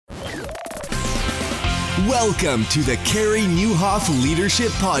Welcome to the Carey Nieuwhof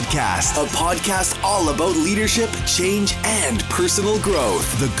Leadership Podcast, a podcast all about leadership, change, and personal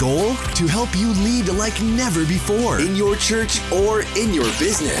growth. The goal? To help you lead like never before in your church or in your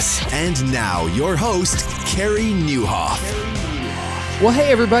business. And now, your host, Carey Nieuwhof. Well,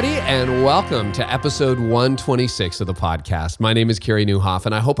 hey, everybody, and welcome to episode 126 of the podcast. My name is Carey Nieuwhof,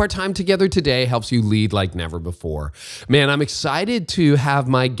 and I hope our time together today helps you lead like never before. Man, I'm excited to have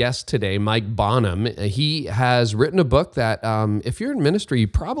my guest today, Mike Bonem. He has written a book that, if you're in ministry, you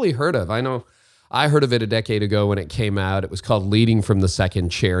probably heard of. I know I heard of it a decade ago when it came out. It was called Leading from the Second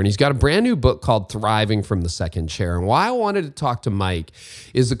Chair. And he's got a brand new book called Thriving from the Second Chair. And why I wanted to talk to Mike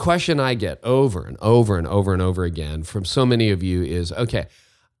is the question I get over and over and over and over again from so many of you is, okay,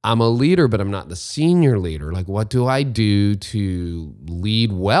 I'm a leader, but I'm not the senior leader. Like, what do I do to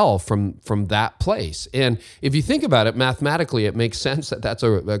lead well from that place? And if you think about it, mathematically, it makes sense that that's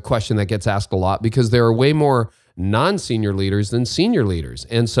a question that gets asked a lot because there are way more non-senior leaders than senior leaders.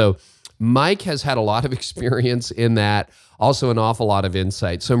 And so Mike has had a lot of experience in that, also an awful lot of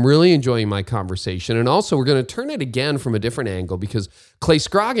insight. So I'm really enjoying my conversation. And also we're going to turn it again from a different angle because Clay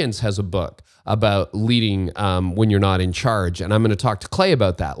Scroggins has a book about leading when you're not in charge. And I'm going to talk to Clay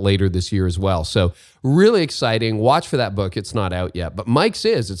about that later this year as well. So really exciting. Watch for that book. It's not out yet, but Mike's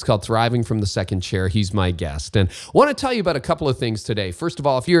is. It's called Thriving from the Second Chair. He's my guest. And I want to tell you about a couple of things today. First of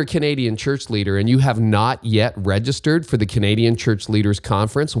all, if you're a Canadian church leader and you have not yet registered for the Canadian Church Leaders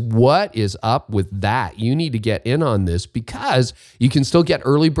Conference, what is up with that? You need to get in on this because you can still get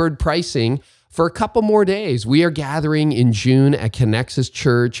early bird pricing for a couple more days. We are gathering in June at Connexus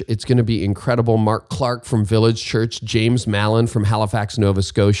Church. It's going to be incredible. Mark Clark from Village Church, James Mallon from Halifax, Nova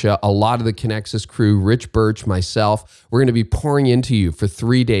Scotia, a lot of the Connexus crew, Rich Birch, myself. We're going to be pouring into you for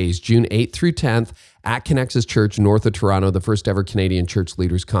 3 days, June 8th through 10th at Connexus Church, north of Toronto, the first ever Canadian Church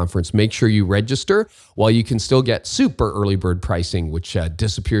Leaders Conference. Make sure you register while you can still get super early bird pricing, which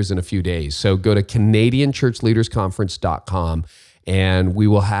disappears in a few days. So go to CanadianChurchLeadersConference.com. And we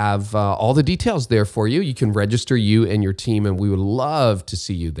will have all the details there for you. You can register you and your team, and we would love to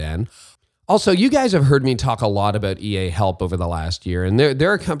see you then. Also, you guys have heard me talk a lot about EA Help over the last year, and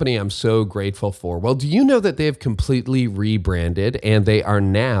they're a company I'm so grateful for. Well, do you know that they've completely rebranded, and they are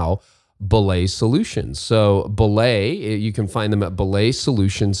now Belay Solutions? So Belay, you can find them at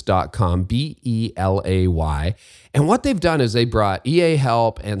belaysolutions.com, B-E-L-A-Y. And what they've done is they brought EA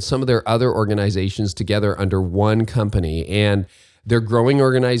Help and some of their other organizations together under one company, and they're growing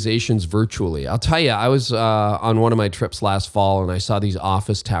organizations virtually. I'll tell you, I was on one of my trips last fall and I saw these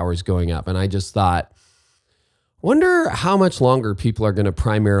office towers going up and I just thought, wonder how much longer people are going to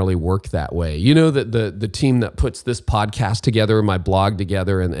primarily work that way. You know, that the team that puts this podcast together, my blog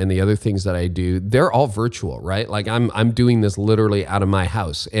together, and the other things that I do, they're all virtual, right? Like I'm doing this literally out of my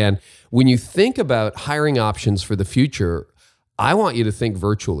house. And when you think about hiring options for the future, I want you to think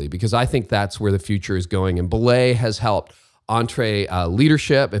virtually because I think that's where the future is going. And Belay has helped Entre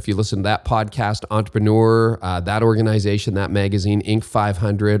Leadership, if you listen to that podcast, Entrepreneur, that organization, that magazine, Inc.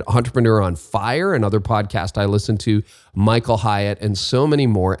 500, Entrepreneur on Fire, another podcast I listen to, Michael Hyatt, and so many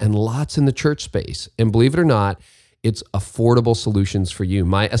more, and lots in the church space. And believe it or not, it's affordable solutions for you.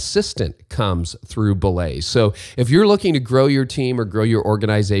 My assistant comes through Belay. So if you're looking to grow your team or grow your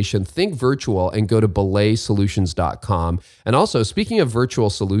organization, think virtual and go to belaysolutions.com. And also, speaking of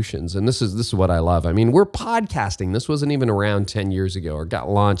virtual solutions, and this is what I love. I mean, we're podcasting. This wasn't even around 10 years ago or got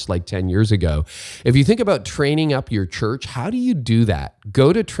launched like 10 years ago. If you think about training up your church, how do you do that?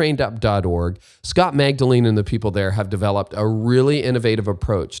 Go to trainedup.org. Scott Magdalene and the people there have developed a really innovative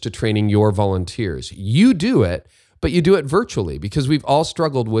approach to training your volunteers. You do it, but you do it virtually because we've all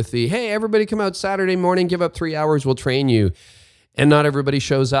struggled with the, hey, everybody come out Saturday morning, give up 3 hours, we'll train you. And not everybody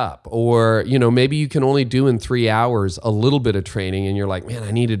shows up. Or, you know, maybe you can only do in 3 hours a little bit of training and you're like, man,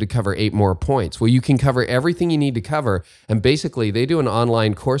 I needed to cover 8 more points. Well, you can cover everything you need to cover. And basically they do an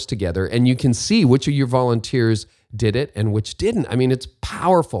online course together and you can see which of your volunteers did it and which didn't. I mean, it's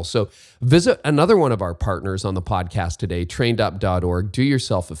powerful. So visit another one of our partners on the podcast today, trainedup.org. Do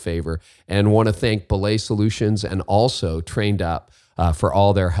yourself a favor and want to thank Belay Solutions and also Trained Up for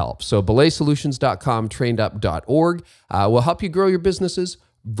all their help. So belaysolutions.com, trainedup.org will help you grow your businesses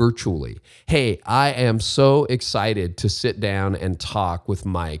virtually. Hey, I am so excited to sit down and talk with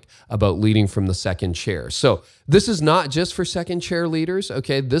Mike about leading from the second chair. So this is not just for second chair leaders,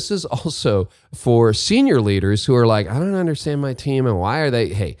 okay? This is also for senior leaders who are like, I don't understand my team and why are they,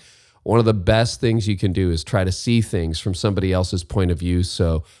 hey, one of the best things you can do is try to see things from somebody else's point of view.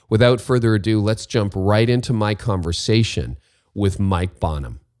 So without further ado, let's jump right into my conversation with Mike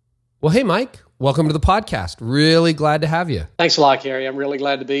Bonem. Well, hey, Mike, welcome to the podcast. Really glad to have you. Thanks a lot, Carey. I'm really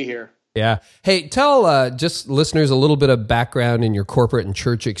glad to be here. Yeah. Hey, tell just listeners a little bit of background in your corporate and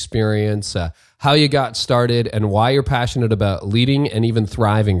church experience, how you got started, and why you're passionate about leading and even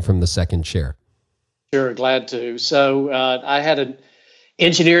thriving from the second chair. Sure, glad to. So I had an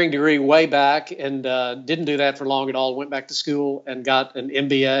engineering degree way back and didn't do that for long at all. Went back to school and got an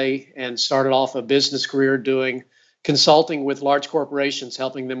MBA and started off a business career doing consulting with large corporations,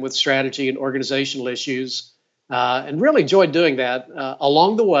 helping them with strategy and organizational issues, and really enjoyed doing that.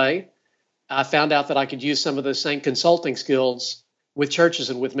 Along the way, I found out that I could use some of those same consulting skills with churches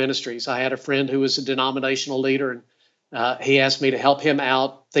and with ministries. I had a friend who was a denominational leader, and he asked me to help him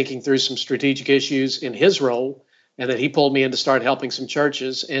out thinking through some strategic issues in his role, and then he pulled me in to start helping some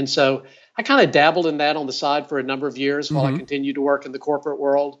churches. And so I kind of dabbled in that on the side for a number of years while I continued to work in the corporate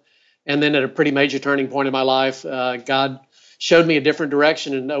world. And then at a pretty major turning point in my life, God showed me a different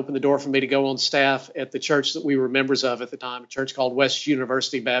direction and opened the door for me to go on staff at the church that we were members of at the time, a church called West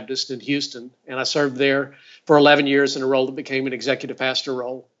University Baptist in Houston. And I served there for 11 years in a role that became an executive pastor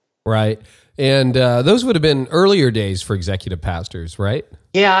role. Right. And those would have been earlier days for executive pastors, right?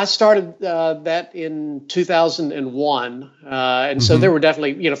 Yeah, I started that in 2001. And so there were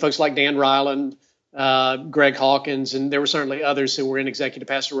definitely, folks like Dan Ryland, Greg Hawkins, and there were certainly others who were in executive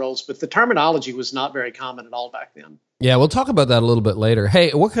pastor roles, but the terminology was not very common at all back then. Yeah, we'll talk about that a little bit later.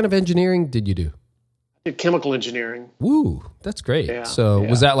 Hey, what kind of engineering did you do? I did chemical engineering. Woo, that's great. Yeah, so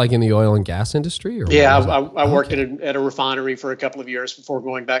was that like in the oil and gas industry? Or yeah, I worked at a refinery for a couple of years before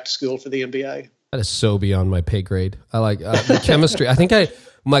going back to school for the MBA. That is so beyond my pay grade. I like the chemistry. I think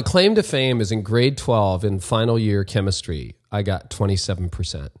my claim to fame is in grade 12 in final year chemistry, I got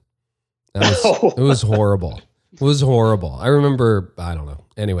 27%. It was horrible. It was horrible. I remember, I don't know.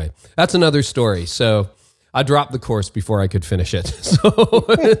 Anyway, that's another story. So I dropped the course before I could finish it. So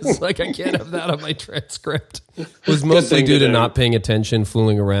it's like I can't have that on my transcript. It was mostly due to not paying attention,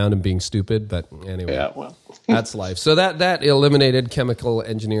 fooling around, and being stupid. But anyway, yeah, well. That's life. So that eliminated chemical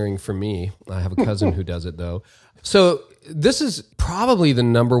engineering for me. I have a cousin who does it, though. So this is probably the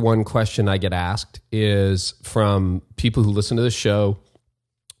number one question I get asked is from people who listen to the show,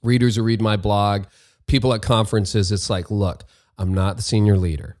 readers who read my blog, people at conferences. It's like, look, I'm not the senior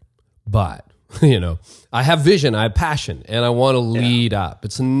leader, but I have vision, I have passion, and I want to lead up.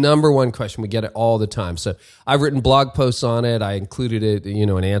 It's the number one question. We get it all the time. So I've written blog posts on it. I included it,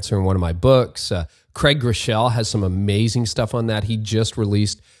 an answer in one of my books. Craig Groeschel has some amazing stuff on that. He just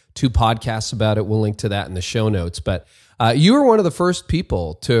released 2 podcasts about it. We'll link to that in the show notes. But you were one of the first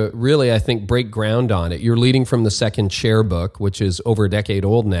people to really, I think, break ground on it. You're leading from the Second Chair book, which is over a decade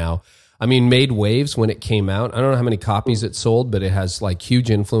old now. I mean, made waves when it came out. I don't know how many copies it sold, but it has like huge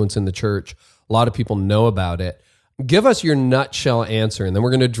influence in the church. A lot of people know about it. Give us your nutshell answer, and then we're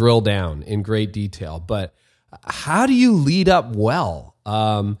going to drill down in great detail. But how do you lead up well?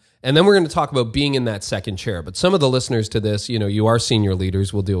 And then we're going to talk about being in that second chair. But some of the listeners to this, you are senior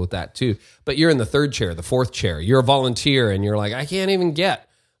leaders. We'll deal with that too. But you're in the third chair, the fourth chair. You're a volunteer, and you're like, I can't even get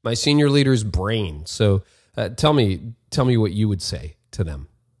my senior leader's brain. So tell me what you would say to them.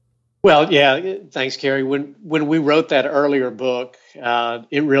 Well, yeah, thanks, Kerry. When we wrote that earlier book,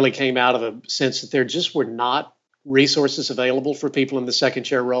 it really came out of a sense that there just were not resources available for people in the second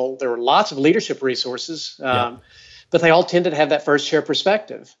chair role. There were lots of leadership resources, but they all tended to have that first chair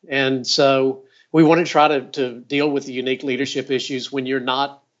perspective. And so we wanted to try to deal with the unique leadership issues when you're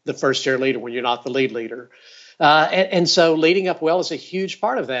not the first chair leader, when you're not the lead leader. And so leading up well is a huge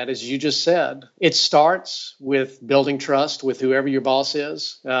part of that, as you just said. It starts with building trust with whoever your boss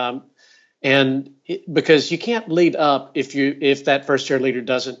is. Because you can't lead up if that first chair leader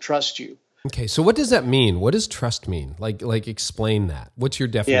doesn't trust you. Okay, so what does that mean? What does trust mean? Like explain that. What's your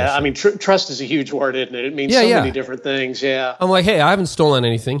definition? Yeah, I mean, trust is a huge word, isn't it? It means many different things. Yeah, I'm like, hey, I haven't stolen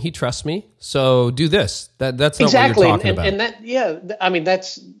anything. He trusts me, so do this. That's not exactly what you're talking about. And that, I mean,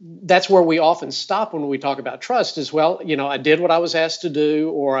 that's where we often stop when we talk about trust. Is I did what I was asked to do,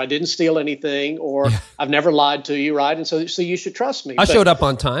 or I didn't steal anything, or I've never lied to you, right? And so you should trust me. I showed up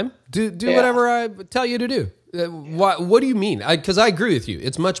on time. Do whatever I tell you to do. What do you mean? Because I agree with you.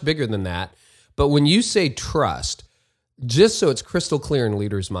 It's much bigger than that. But when you say trust, just so it's crystal clear in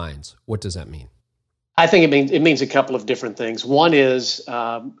leaders' minds, what does that mean? I think it means a couple of different things. One is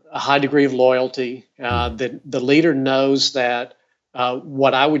a high degree of loyalty, that the leader knows that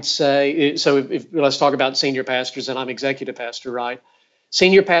what I would say. So if let's talk about senior pastors, and I'm executive pastor, right?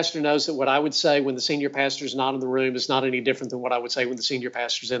 Senior pastor knows that what I would say when the senior pastor is not in the room is not any different than what I would say when the senior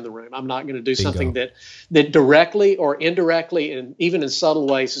pastor is in the room. I'm not going to do something that directly or indirectly and even in subtle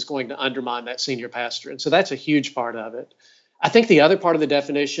ways is going to undermine that senior pastor. And so that's a huge part of it. I think the other part of the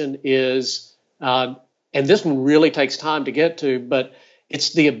definition is, and this one really takes time to get to, but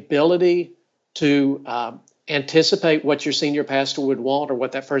It's the ability to anticipate what your senior pastor would want or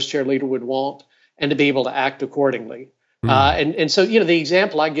what that first chair leader would want, and to be able to act accordingly. And so, the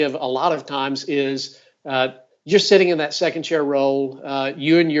example I give a lot of times is you're sitting in that second chair role.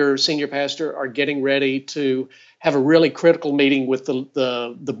 You and your senior pastor are getting ready to have a really critical meeting with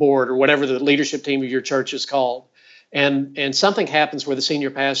the board or whatever the leadership team of your church is called. And something happens where the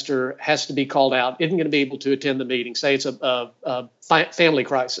senior pastor has to be called out, isn't going to be able to attend the meeting. Say it's a family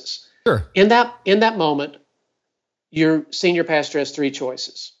crisis. Sure. In that moment, your senior pastor has three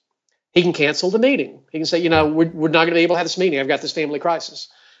choices. He can cancel the meeting. He can say, we're not going to be able to have this meeting. I've got this family crisis.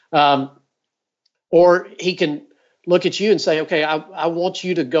 Or he can look at you and say, okay, I want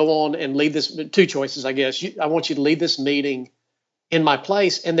you to go on and lead this. Two choices, I guess. I want you to lead this meeting in my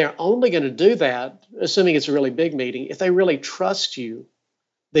place. And they're only going to do that, assuming it's a really big meeting, if they really trust you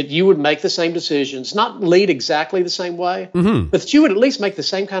that you would make the same decisions, not lead exactly the same way, but that you would at least make the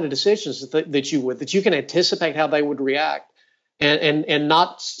same kind of decisions that you would, that you can anticipate how they would react and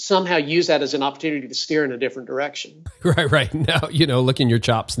not somehow use that as an opportunity to steer in a different direction. Right. Now, licking your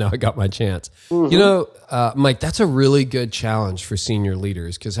chops, now I got my chance. Mike, that's a really good challenge for senior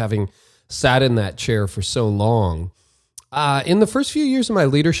leaders, because having sat in that chair for so long, in the first few years of my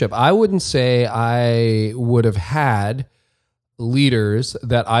leadership, I wouldn't say I would have had leaders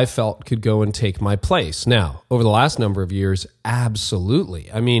that I felt could go and take my place. Now, over the last number of years,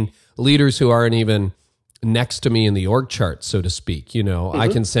 absolutely. I mean, leaders who aren't even next to me in the org chart, so to speak. I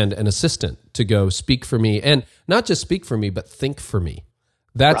can send an assistant to go speak for me, and not just speak for me, but think for me.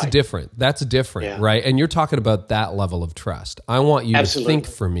 That's different. That's different, right? And you're talking about that level of trust. I want you to think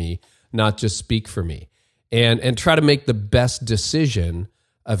for me, not just speak for me, and try to make the best decision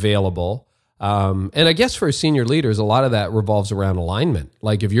available. And I guess for senior leaders, a lot of that revolves around alignment.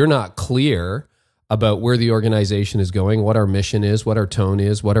 Like, if you're not clear about where the organization is going, what our mission is, what our tone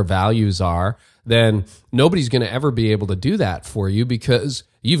is, what our values are, then nobody's going to ever be able to do that for you, because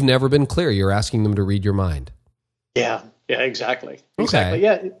you've never been clear. You're asking them to read your mind. Yeah, exactly. Okay. Exactly.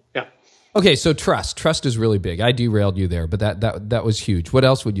 Yeah. Okay, so trust is really big. I derailed you there, but that was huge. What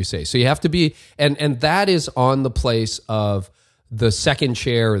else would you say? So you have to be, and that is on the place of the second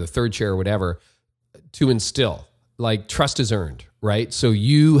chair or the third chair or whatever, to instill. Like, trust is earned, right? So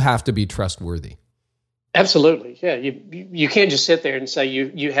you have to be trustworthy. Absolutely. Yeah. You can't just sit there and say,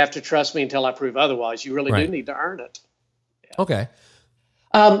 you have to trust me until I prove otherwise. You really do need to earn it. Yeah. Okay.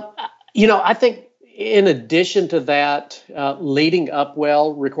 I think in addition to that, leading up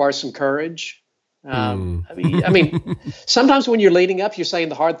well requires some courage. I mean, sometimes when you're leading up, you're saying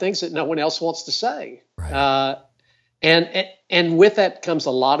the hard things that no one else wants to say. Right. And with that comes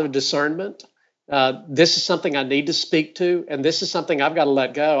a lot of discernment. This is something I need to speak to, and this is something I've got to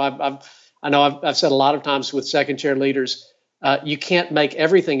let go. I know I've said a lot of times with second chair leaders, you can't make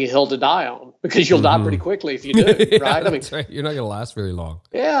everything a hill to die on, because you'll die pretty quickly if you do, right? That's right. You're not going to last very long.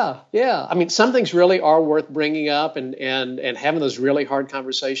 Yeah. I mean, some things really are worth bringing up and having those really hard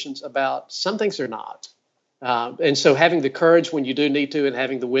conversations about. Some things are not. And so having the courage when you do need to, and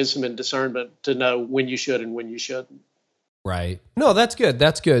having the wisdom and discernment to know when you should and when you shouldn't. Right. No, that's good.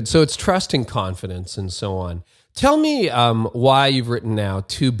 That's good. So it's trust and confidence and so on. Tell me why you've written now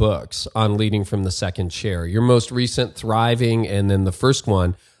 2 books on leading from the second chair. Your most recent, Thriving, and then the first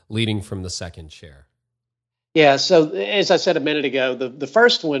one, Leading from the Second Chair. Yeah, so as I said a minute ago, the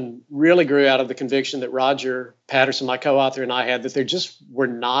first one really grew out of the conviction that Roger Patterson, my co-author, and I had, that there just were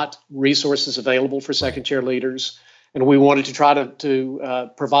not resources available for second chair leaders. And we wanted to try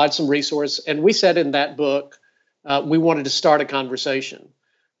to provide some resource. And we said in that book, we wanted to start a conversation.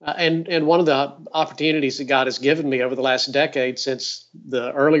 And one of the opportunities that God has given me over the last decade since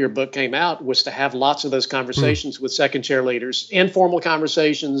the earlier book came out was to have lots of those conversations with second chair leaders, informal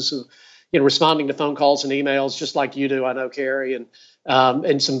conversations, responding to phone calls and emails, just like you do, I know, Carrie,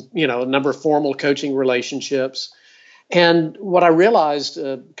 and some, a number of formal coaching relationships. And what I realized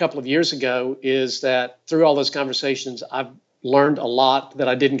a couple of years ago is that through all those conversations, I've learned a lot that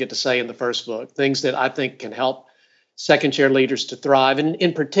I didn't get to say in the first book, things that I think can help second chair leaders to thrive. And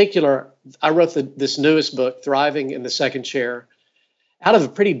in particular, I wrote this newest book, Thriving in the Second Chair, out of a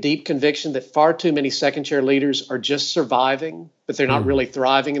pretty deep conviction that far too many second chair leaders are just surviving, but they're not really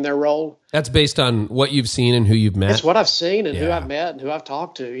thriving in their role. That's based on what you've seen and who you've met. That's what I've seen and who I've met and who I've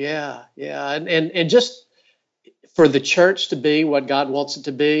talked to. Yeah. And just for the church to be what God wants it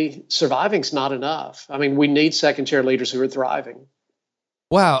to be, surviving's not enough. I mean, we need second chair leaders who are thriving.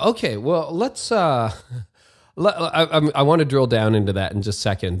 Wow. Okay. Well, let's. I want to drill down into that in just a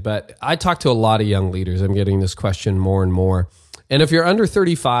second, but I talk to a lot of young leaders. I'm getting this question more and more. And if you're under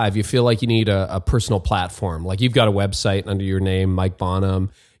 35, you feel like you need a personal platform. Like you've got a website under your name, Mike Bonem.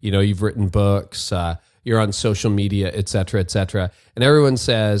 You've written books. You're on social media, et cetera, et cetera. And everyone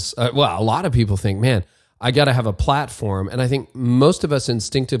says, a lot of people think, man, I got to have a platform. And I think most of us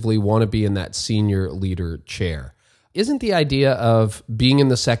instinctively want to be in that senior leader chair. Isn't the idea of being in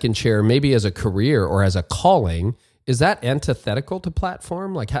the second chair, maybe as a career or as a calling, is that antithetical to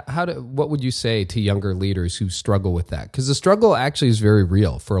platform? Like, what would you say to younger leaders who struggle with that? Because the struggle actually is very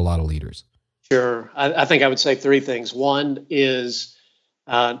real for a lot of leaders. Sure. I think I would say three things. One is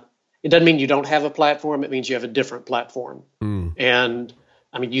it doesn't mean you don't have a platform. It means you have a different platform. And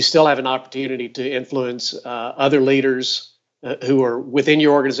I mean, you still have an opportunity to influence other leaders who are within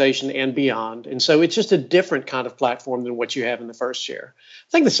your organization and beyond. And so it's just a different kind of platform than what you have in the first chair.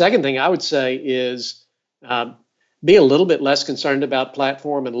 I think the second thing I would say is be a little bit less concerned about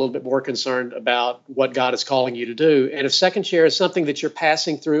platform and a little bit more concerned about what God is calling you to do. And if second chair is something that you're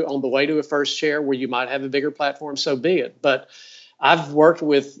passing through on the way to a first chair where you might have a bigger platform, so be it. But I've worked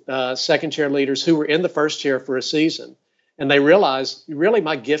with second chair leaders who were in the first chair for a season, and they realized really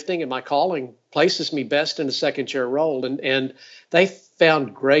my gifting and my calling places me best in a second chair role. And they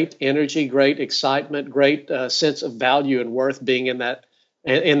found great energy, great excitement, great sense of value and worth being in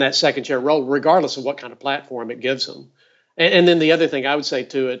that second chair role, regardless of what kind of platform it gives them. And then the other thing I would say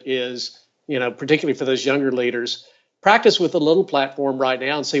to it is, particularly for those younger leaders, practice with a little platform right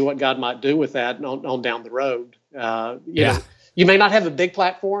now and see what God might do with that on down the road. You may not have a big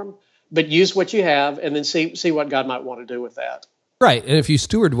platform, but use what you have and then see what God might want to do with that. Right. And if you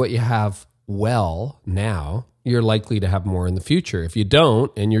steward what you have well now, you're likely to have more in the future. If you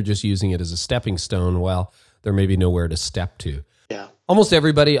don't, and you're just using it as a stepping stone, well, there may be nowhere to step to. Yeah. Almost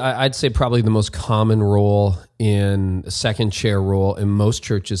everybody, I'd say probably the most common role in second chair role in most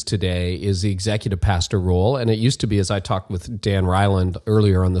churches today is the executive pastor role. And it used to be, as I talked with Dan Ryland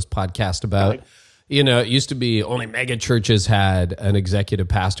earlier on this podcast about, Right. It used to be only mega churches had an executive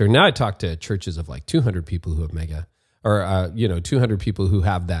pastor. Now I talk to churches of like 200 people who have 200 people who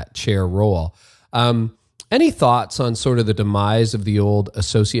have that chair role. Any thoughts on sort of the demise of the old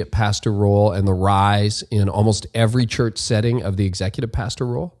associate pastor role and the rise in almost every church setting of the executive pastor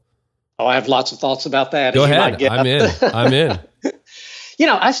role? Oh, I have lots of thoughts about that. Go ahead. I'm in.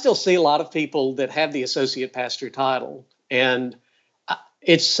 I still see a lot of people that have the associate pastor title, and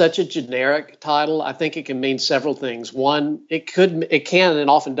it's such a generic title. I think it can mean several things. One, it can and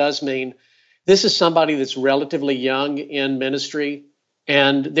often does mean this is somebody that's relatively young in ministry,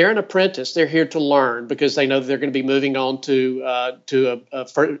 and they're an apprentice. They're here to learn because they know that they're going to be moving on to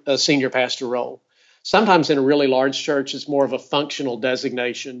a senior pastor role. Sometimes in a really large church, it's more of a functional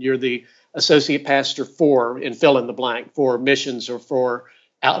designation. You're the associate pastor for, and fill in the blank, for missions or for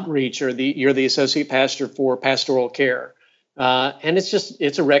outreach, or you're the associate pastor for pastoral care. And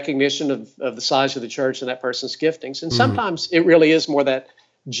it's a recognition of the size of the church and that person's giftings. And sometimes it really is more that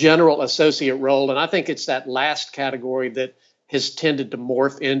general associate role. And I think it's that last category that has tended to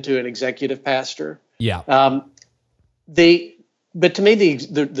morph into an executive pastor. Yeah. But to me,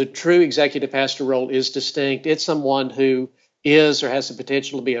 the true executive pastor role is distinct. It's someone who is or has the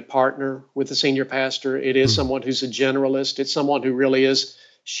potential to be a partner with the senior pastor. It is someone who's a generalist. It's someone who really is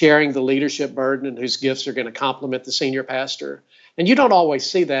sharing the leadership burden and whose gifts are going to complement the senior pastor. And you don't always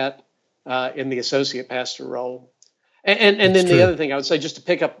see that in the associate pastor role. And then the other thing I would say, just to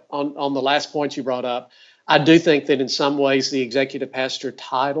pick up on the last point you brought up, I do think that in some ways the executive pastor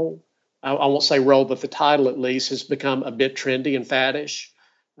title, I won't say role, but the title at least, has become a bit trendy and faddish.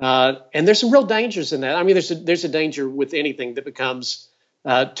 And there's some real dangers in that. I mean, there's a danger with anything that becomes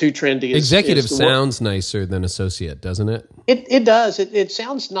too trendy. Executive sounds nicer than associate, doesn't it? It does. It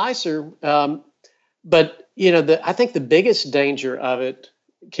sounds nicer. But, I think the biggest danger of it,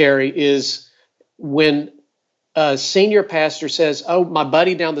 Carrie, is when a senior pastor says, oh, my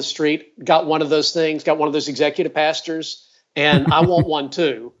buddy down the street got one of those things, got one of those executive pastors, and I want one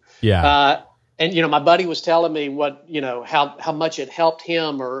too. Yeah. And my buddy was telling me what, how much it helped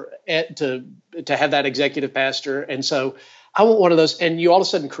him to have that executive pastor. And so I want one of those. And you all of a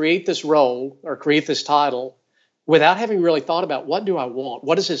sudden create this role or create this title without having really thought about, what do I want?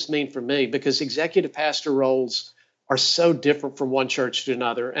 What does this mean for me? Because executive pastor roles are so different from one church to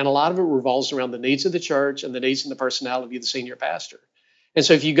another. And a lot of it revolves around the needs of the church and the needs and the personality of the senior pastor. And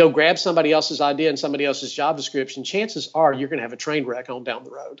so if you go grab somebody else's idea and somebody else's job description, chances are you're going to have a train wreck on down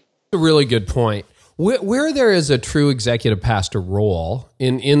the road. A really good point. Where there is a true executive pastor role,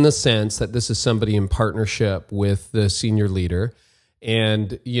 in the sense that this is somebody in partnership with the senior leader,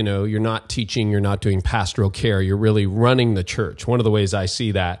 and you're not teaching, you're not doing pastoral care, you're really running the church. One of the ways I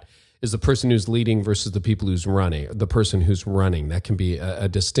see that is the person who's leading versus the people who's running, the person who's running. That can be a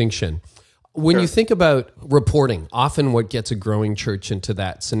distinction. When you think about reporting, often what gets a growing church into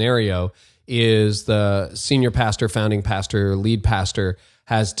that scenario is the senior pastor, founding pastor, lead pastor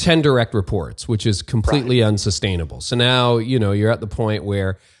has 10 direct reports, which is completely unsustainable. So now, you're at the point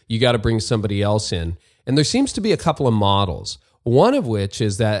where you got to bring somebody else in. And there seems to be a couple of models. One of which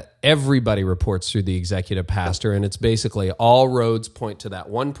is that everybody reports through the executive pastor, and it's basically all roads point to that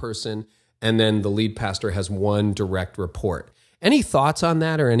one person, and then the lead pastor has one direct report. Any thoughts on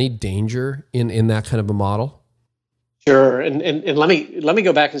that, or any danger in that kind of a model? Sure, and let me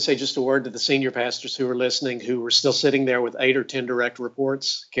go back and say just a word to the senior pastors who are listening, who are still sitting there with 8 or 10 direct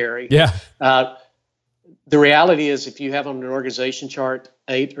reports, Carrie. Yeah. The reality is, if you have on an organization chart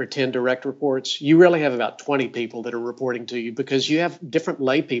 8 or 10 direct reports, you really have about 20 people that are reporting to you, because you have different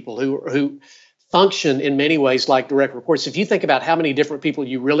lay people who function in many ways like direct reports. If you think about how many different people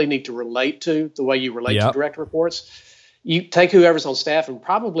you really need to relate to, the way you relate to direct reports, you take whoever's on staff and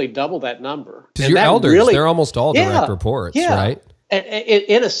probably double that number. Because your elders, they're almost all direct reports, right?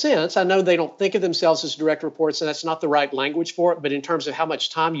 In a sense, I know they don't think of themselves as direct reports, and that's not the right language for it, but in terms of how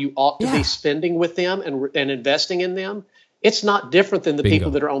much time you ought to be spending with them and investing in them, it's not different than the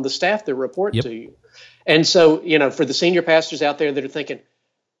people that are on the staff that report to you. And so, for the senior pastors out there that are thinking,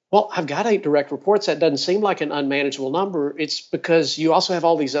 well, I've got 8 direct reports, that doesn't seem like an unmanageable number. It's because you also have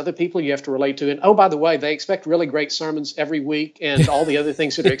all these other people you have to relate to. And oh, by the way, they expect really great sermons every week and all the other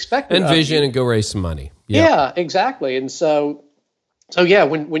things that are expected and vision and go raise some money. Yeah, exactly. And so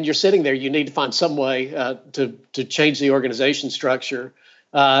when you're sitting there, you need to find some way to change the organization structure.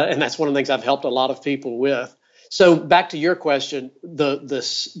 And that's one of the things I've helped a lot of people with. So back to your question, the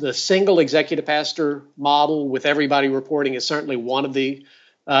single executive pastor model with everybody reporting is certainly one of the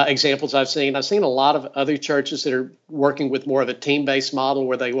examples I've seen. I've seen a lot of other churches that are working with more of a team-based model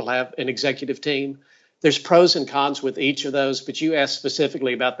where they will have an executive team. There's pros and cons with each of those, but you asked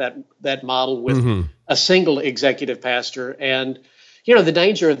specifically about that model with a single executive pastor. And the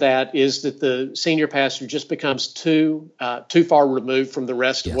danger of that is that the senior pastor just becomes too far removed from the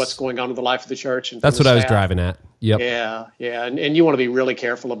rest of what's going on in the life of the church. And that's what I was driving at. Yep. Yeah. And you want to be really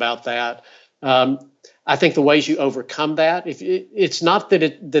careful about that. I think the ways you overcome that, it's not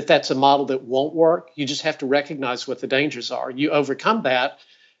that that's a model that won't work. You just have to recognize what the dangers are. You overcome that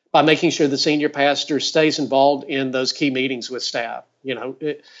by making sure the senior pastor stays involved in those key meetings with staff.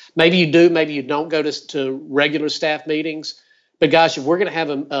 Maybe you do, maybe you don't go to regular staff meetings. But gosh, if we're going to have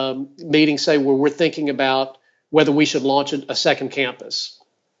a meeting, say, where we're thinking about whether we should launch a second campus,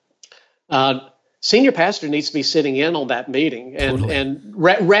 senior pastor needs to be sitting in on that meeting, and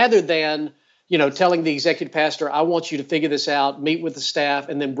rather than telling the executive pastor, I want you to figure this out, meet with the staff,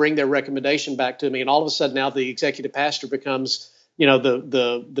 and then bring their recommendation back to me. And all of a sudden now the executive pastor becomes,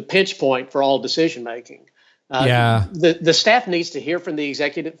 the pinch point for all decision making. The staff needs to hear from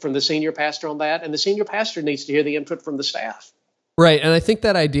the senior pastor on that, and the senior pastor needs to hear the input from the staff. Right. And I think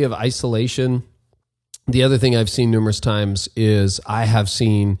that idea of isolation, the other thing I've seen numerous times is I have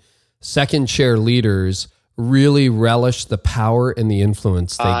seen second chair leaders really relish the power and the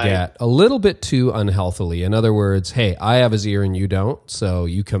influence they get a little bit too unhealthily. In other words, hey, I have his ear and you don't, so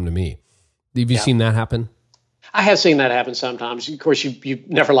you come to me. Have you seen that happen? I have seen that happen sometimes. Of course, you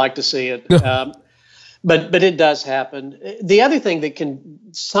never like to see it, but it does happen. The other thing that can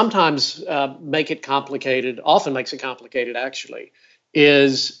sometimes make it complicated, often makes it complicated actually,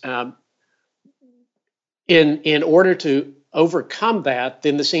 is in order to overcome that,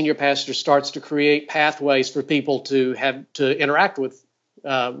 then the senior pastor starts to create pathways for people to interact with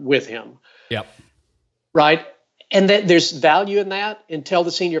him. Yep. Right. And that there's value in that until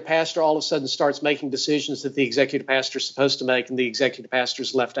the senior pastor all of a sudden starts making decisions that the executive pastor is supposed to make, and the executive pastor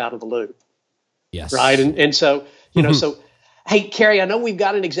is left out of the loop. Yes. Right. And so, so, hey, Carrie, I know we've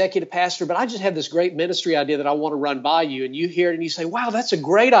got an executive pastor, but I just have this great ministry idea that I want to run by you. And you hear it and you say, wow, that's a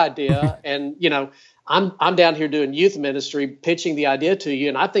great idea. And, I'm down here doing youth ministry, pitching the idea to you,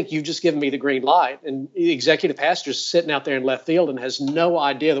 and I think you've just given me the green light. And the executive pastor's sitting out there in left field and has no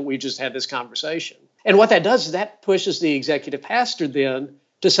idea that we just had this conversation. And what that does is that pushes the executive pastor then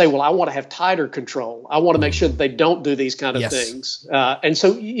to say, well, I want to have tighter control. I want to make sure that they don't do these kind of things. And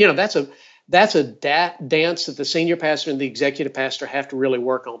so, that's a dance that the senior pastor and the executive pastor have to really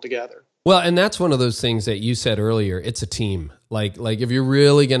work on together. Well, and that's one of those things that you said earlier. It's a team. Like if you're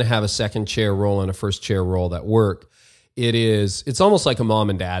really going to have a second chair role and a first chair role that work, it's almost like a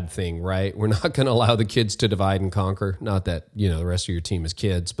mom and dad thing, right? We're not going to allow the kids to divide and conquer. Not that, the rest of your team is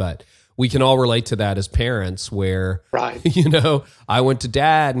kids, but we can all relate to that as parents where, I went to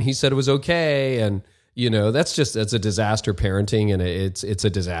dad and he said it was okay. And, that's a disaster parenting, and it's a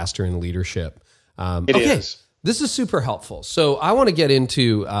disaster in leadership. It is. This is super helpful. So I want to get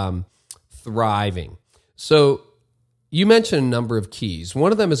into thriving. So you mentioned a number of keys.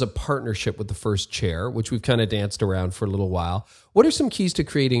 One of them is a partnership with the first chair, which we've kind of danced around for a little while. What are some keys to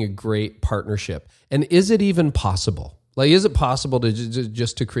creating a great partnership? And is it even possible? Like, is it possible to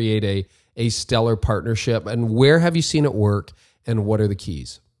just to create a stellar partnership? And where have you seen it work? And what are the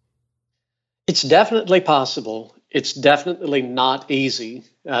keys? It's definitely possible. It's definitely not easy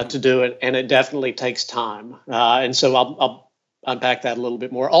to do it, and it definitely takes time. And so I'll unpack that a little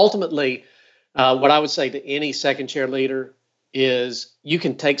bit more. Ultimately, what I would say to any second chair leader is you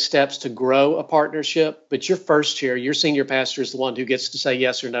can take steps to grow a partnership, but your first chair, your senior pastor, is the one who gets to say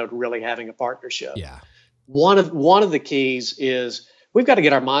yes or no to really having a partnership. Yeah. One of the keys is we've got to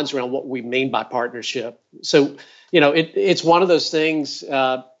get our minds around what we mean by partnership. So, it's one of those things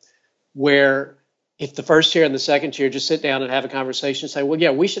where if the first chair and the second chair just sit down and have a conversation and say, well,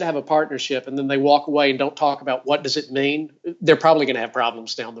 yeah, we should have a partnership, and then they walk away and don't talk about what does it mean, they're probably going to have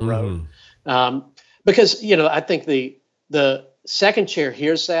problems down the road. Because, I think the second chair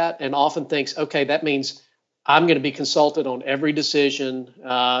hears that and often thinks, okay, that means I'm going to be consulted on every decision,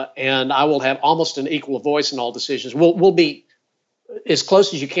 and I will have almost an equal voice in all decisions. We'll be as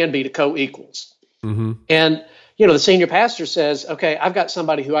close as you can be to co-equals. And, the senior pastor says, okay, I've got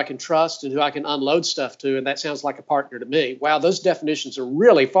somebody who I can trust and who I can unload stuff to, and that sounds like a partner to me. Wow, those definitions are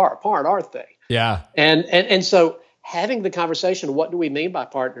really far apart, aren't they? Yeah. And so having the conversation, what do we mean by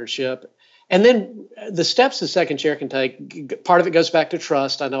partnership? And then the steps the second chair can take, part of it goes back to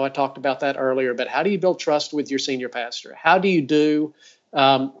trust. I know I talked about that earlier, but how do you build trust with your senior pastor? How do you do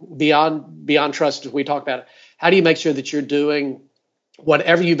beyond trust, as we talked about it? How do you make sure that you're doing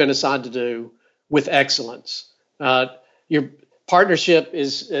whatever you've been assigned to do with excellence? Your partnership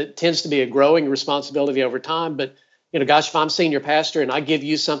tends to be a growing responsibility over time, but gosh, if I'm senior pastor and I give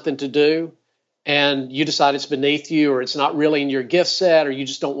you something to do, and you decide it's beneath you, or it's not really in your gift set, or you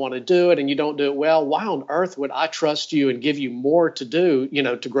just don't want to do it and you don't do it well, why on earth would I trust you and give you more to do,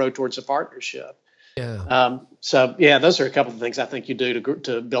 to grow towards a partnership? Yeah. Those are a couple of things I think you do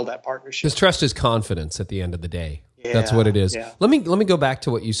to build that partnership. Because trust is confidence at the end of the day. Yeah, that's what it is. Yeah. Let me go back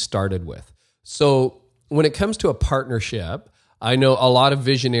to what you started with. So when it comes to a partnership, I know a lot of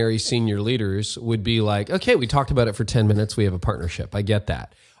visionary senior leaders would be like, okay, we talked about it for 10 minutes. We have a partnership. I get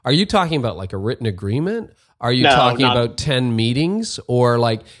that. Are you talking about like a written agreement? Are you talking about 10 meetings, or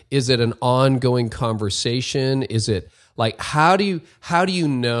like, is it an ongoing conversation? Is it like, how do you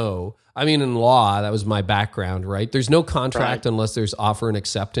know? I mean, in law, that was my background, right? There's no contract unless there's offer and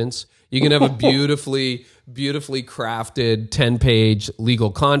acceptance. You can have a beautifully crafted 10-page legal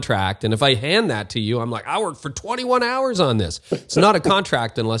contract, and if I hand that to you, I'm like, I worked for 21 hours on this. It's not a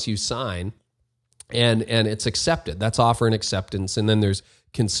contract unless you sign, and it's accepted. That's offer and acceptance, and then there's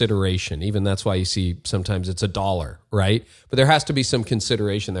consideration. Even that's why you see sometimes it's $1, right? But there has to be some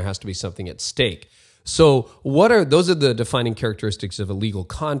consideration. There has to be something at stake. So those are the defining characteristics of a legal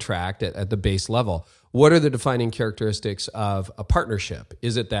contract at the base level. What are the defining characteristics of a partnership?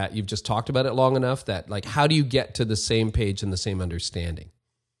 Is it that you've just talked about it long enough that, like, how do you get to the same page and the same understanding?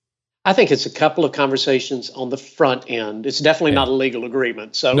 I think it's a couple of conversations on the front end. It's definitely not a legal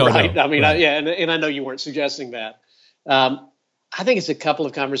agreement. So, No. I mean, Right. and I know you weren't suggesting that. I think it's a couple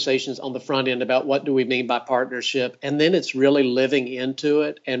of conversations on the front end about what do we mean by partnership, and then it's really living into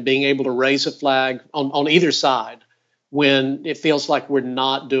it and being able to raise a flag on either side when it feels like we're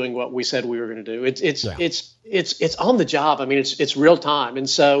not doing what we said we were going to do. It's on the job. I mean, it's real time, and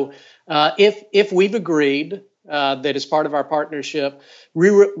so if we've agreed that as part of our partnership, we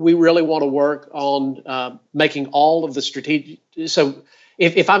really want to work on making all of the strategic. So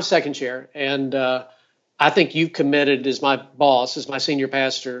if I'm second chair and I think you've committed as my boss, as my senior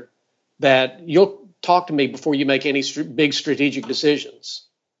pastor, that you'll talk to me before you make any big strategic decisions,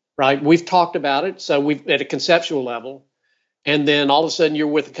 right? We've talked about it. So we've at a conceptual level, and then all of a sudden you're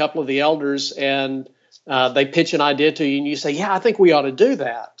with a couple of the elders and they pitch an idea to you and you say, yeah, I think we ought to do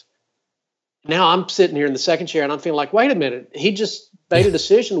that. Now I'm sitting here in the second chair and I'm feeling like, wait a minute, he just made a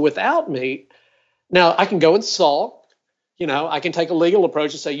decision without me. Now I can go and sulk. I can take a legal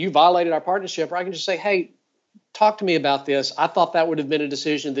approach and say, you violated our partnership, or I can just say, hey, talk to me about this. I thought that would have been a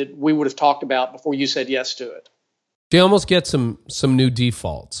decision that we would have talked about before you said yes to it. You almost get some new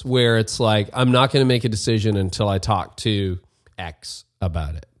defaults where it's like, I'm not going to make a decision until I talk to X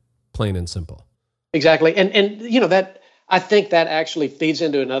about it, plain and simple. Exactly. And that I think that actually feeds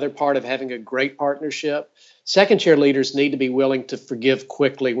into another part of having a great partnership. Second chair leaders need to be willing to forgive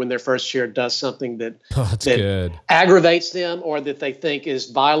quickly when their first chair does something that good. aggravates them or that they think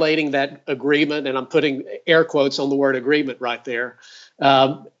is violating that agreement. And I'm putting air quotes on the word agreement right there.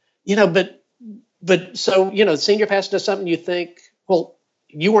 But so, senior pastor does something you think, well,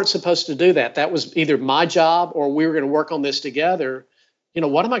 you weren't supposed to do that. That was either my job or we were going to work on this together.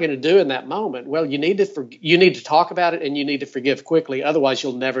 What am I going to do in that moment? Well, you need to talk about it and you need to forgive quickly. Otherwise,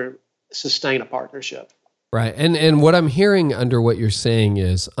 you'll never sustain a partnership. Right. And what I'm hearing under what you're saying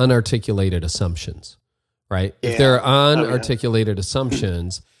is unarticulated assumptions, right? Yeah. If there are unarticulated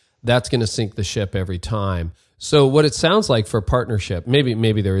assumptions, that's going to sink the ship every time. So what it sounds like for a partnership,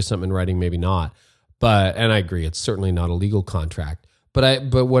 maybe there is something in writing, maybe not, and I agree, it's certainly not a legal contract.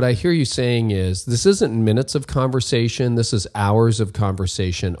 But what I hear you saying is this isn't minutes of conversation. This is hours of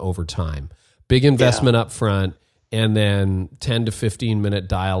conversation over time. Big investment up front, and then 10 to 15 minute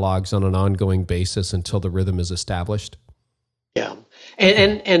dialogues on an ongoing basis until the rhythm is established. Yeah.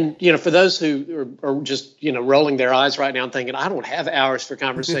 And for those who are just, rolling their eyes right now and thinking, I don't have hours for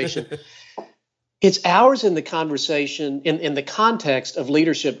conversation. It's hours in the conversation in the context of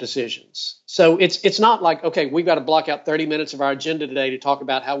leadership decisions. So it's not like, okay, we've got to block out 30 minutes of our agenda today to talk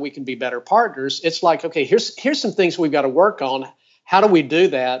about how we can be better partners. It's like, okay, here's some things we've got to work on. How do we do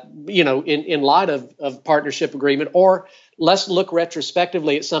that, in light of partnership agreement? Or let's look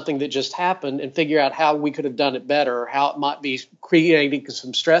retrospectively at something that just happened and figure out how we could have done it better or how it might be creating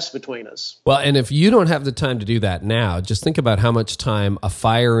some stress between us. Well, and if you don't have the time to do that now, just think about how much time a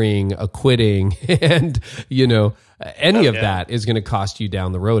firing, a quitting, and, any of that is going to cost you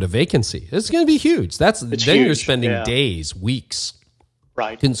down the road, a vacancy. It's going to be huge. Then huge. You're spending days, weeks.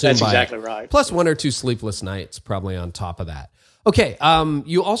 Right. That's exactly right. Plus 1 or 2 sleepless nights probably on top of that. Okay,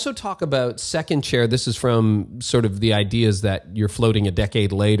 you also talk about second chair. This is from sort of the ideas that you're floating a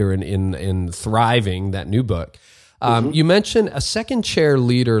decade later in Thriving, that new book. You mentioned a second chair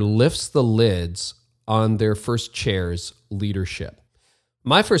leader lifts the lids on their first chair's leadership.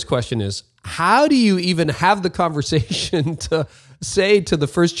 My first question is, how do you even have the conversation to say to the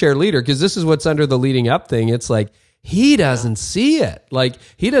first chair leader? Because this is what's under the leading up thing. It's like, he doesn't see it. Like,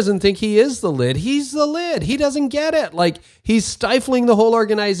 he doesn't think he is the lid. He's the lid. He doesn't get it. Like, he's stifling the whole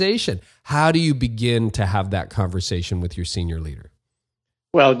organization. How do you begin to have that conversation with your senior leader?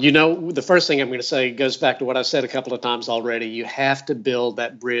 Well, the first thing I'm going to say goes back to what I've said a couple of times already. You have to build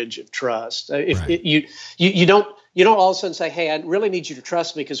that bridge of trust. You don't all of a sudden say, hey, I really need you to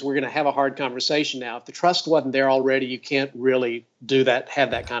trust me because we're going to have a hard conversation now. If the trust wasn't there already, you can't really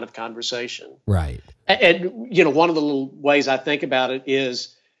have that kind of conversation. Right. And one of the little ways I think about it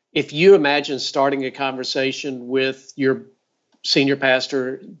is if you imagine starting a conversation with your senior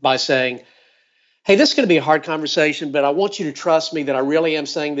pastor by saying, hey, this is going to be a hard conversation, but I want you to trust me that I really am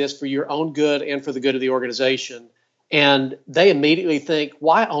saying this for your own good and for the good of the organization. And they immediately think,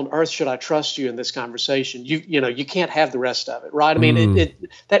 why on earth should I trust you in this conversation? You can't have the rest of it, right? I mean,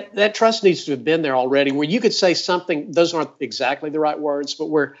 that trust needs to have been there already, where you could say something, those aren't exactly the right words, but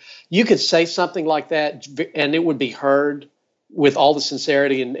where you could say something like that and it would be heard with all the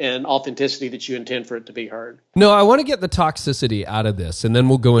sincerity and authenticity that you intend for it to be heard. No, I want to get the toxicity out of this, and then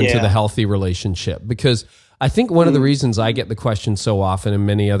we'll go into the healthy relationship, because I think one of the reasons I get the question so often, and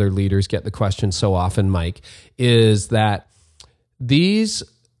many other leaders get the question so often, Mike, is that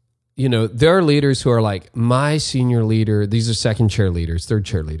there are leaders who are like, my senior leader, these are second chair leaders, third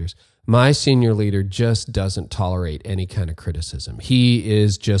chair leaders, my senior leader just doesn't tolerate any kind of criticism. He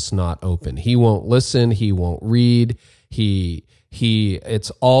is just not open. He won't listen. He won't read.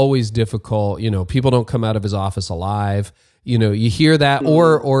 It's always difficult. People don't come out of his office alive. You hear that,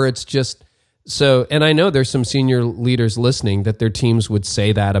 or it's just... So, and I know there's some senior leaders listening that their teams would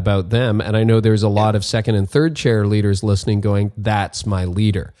say that about them. And I know there's a lot of second and third chair leaders listening going, that's my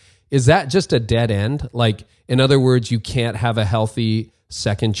leader. Is that just a dead end? Like, in other words, you can't have a healthy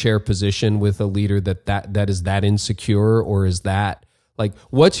second chair position with a leader that is that insecure, or is that like,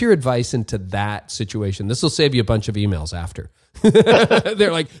 what's your advice into that situation? This will save you a bunch of emails after.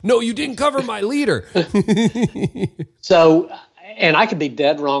 They're like, no, you didn't cover my leader. So, and I could be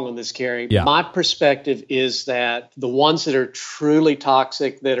dead wrong on this, Carrie. Yeah. My perspective is that the ones that are truly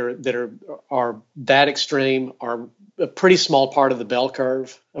toxic, that are that extreme, are a pretty small part of the bell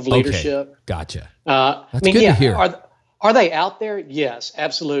curve of leadership. Okay. Gotcha. That's good to hear. Are they out there? Yes,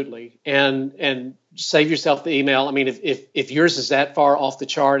 absolutely. And save yourself the email. I mean, if yours is that far off the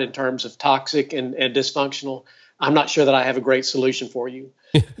chart in terms of toxic and dysfunctional, I'm not sure that I have a great solution for you.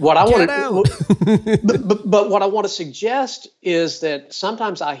 What I want to, but what I want to suggest is that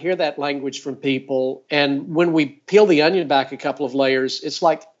sometimes I hear that language from people, and when we peel the onion back a couple of layers, it's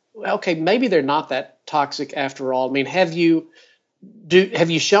like, okay, maybe they're not that toxic after all. I mean, have you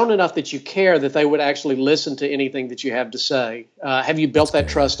shown enough that you care that they would actually listen to anything that you have to say? Have you built that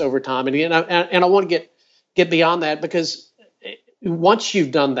trust over time? And I want to get beyond that, because once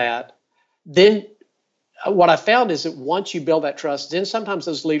you've done that, then what I found is that once you build that trust, then sometimes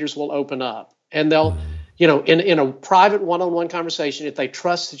those leaders will open up, and they'll, in a private one-on-one conversation, if they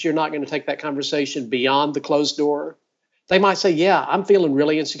trust that you're not going to take that conversation beyond the closed door, they might say, yeah, I'm feeling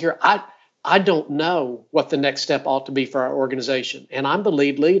really insecure. I don't know what the next step ought to be for our organization. And I'm the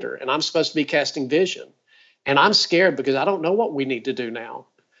lead leader, and I'm supposed to be casting vision. And I'm scared because I don't know what we need to do now.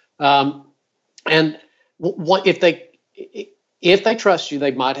 And if they trust you,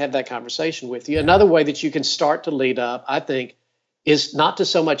 they might have that conversation with you. Another way that you can start to lead up, I think, is not to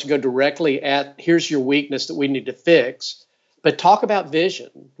so much go directly at, here's your weakness that we need to fix, but talk about vision.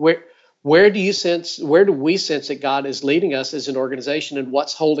 Where do we sense that God is leading us as an organization, and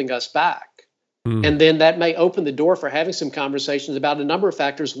what's holding us back? And then that may open the door for having some conversations about a number of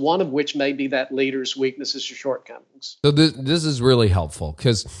factors, one of which may be that leader's weaknesses or shortcomings. So this is really helpful,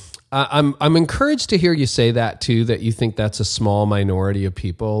 because I'm encouraged to hear you say that too, that you think that's a small minority of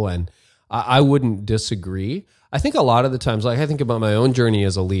people, and I wouldn't disagree. I think a lot of the times, like I think about my own journey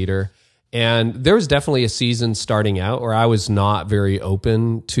as a leader, and there was definitely a season starting out where I was not very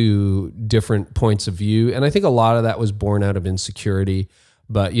open to different points of view, and I think a lot of that was born out of insecurity.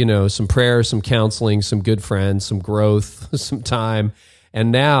 But, some prayer, some counseling, some good friends, some growth, some time. And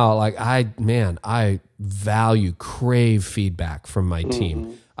now, like, I crave feedback from my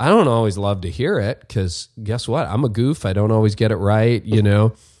team. I don't always love to hear it, because guess what? I'm a goof. I don't always get it right.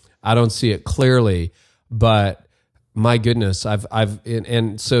 I don't see it clearly, but my goodness,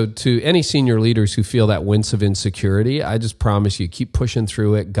 and so to any senior leaders who feel that wince of insecurity, I just promise you, keep pushing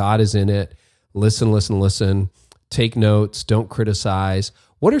through it. God is in it. Listen. Take notes, don't criticize.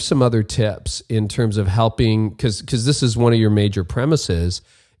 What are some other tips in terms of helping, because this is one of your major premises,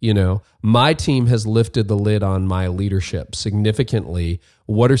 my team has lifted the lid on my leadership significantly.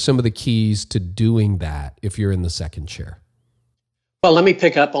 What are some of the keys to doing that if you're in the second chair? Well, let me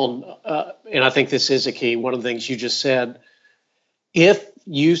pick up on, and I think this is a key, one of the things you just said. If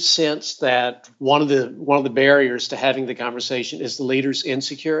you sense that one of the barriers to having the conversation is the leader's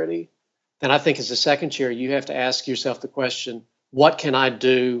insecurity, then I think as a second chair, you have to ask yourself the question, what can I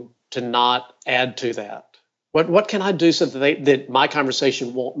do to not add to that? What can I do so that my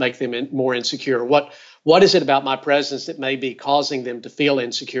conversation won't make them more insecure? What is it about my presence that may be causing them to feel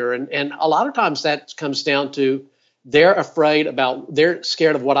insecure? And a lot of times that comes down to they're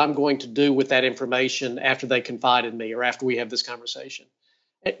scared of what I'm going to do with that information after they confide in me or after we have this conversation.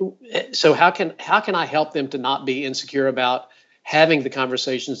 So how can I help them to not be insecure about having the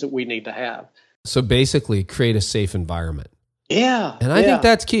conversations that we need to have? So basically create a safe environment. Yeah. And I think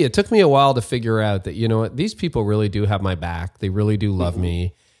that's key. It took me a while to figure out that, these people really do have my back. They really do love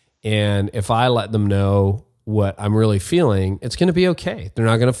me. And if I let them know what I'm really feeling, it's going to be okay. They're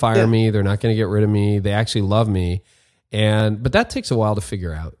not going to fire me. They're not going to get rid of me. They actually love me. But that takes a while to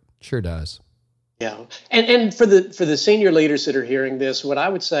figure out. Sure does. Yeah. And for the senior leaders that are hearing this, what I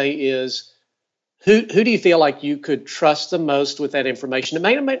would say is, who do you feel like you could trust the most with that information? It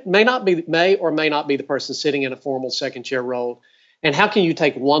may or may not be the person sitting in a formal second chair role. And how can you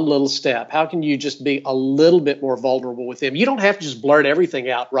take one little step? How can you just be a little bit more vulnerable with them? You don't have to just blurt everything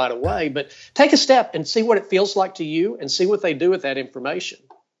out right away, but take a step and see what it feels like to you and see what they do with that information.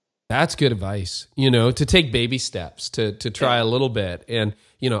 That's good advice, to take baby steps, to try a little bit. And,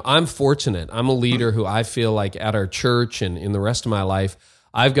 I'm fortunate. I'm a leader who I feel like at our church and in the rest of my life,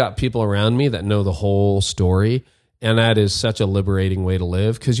 I've got people around me that know the whole story, and that is such a liberating way to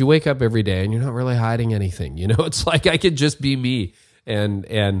live, because you wake up every day and you're not really hiding anything. It's like I could just be me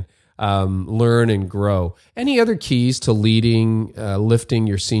and learn and grow. Any other keys to lifting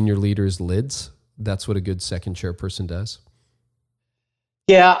your senior leaders' lids? That's what a good second chair person does.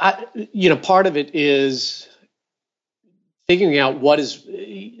 Yeah, part of it is figuring out what is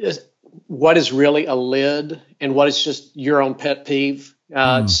really a lid and what is just your own pet peeve.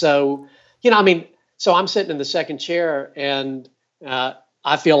 So I'm sitting in the second chair, and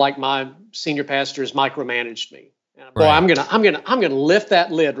I feel like my senior pastor has micromanaged me. Boy, right. I'm gonna lift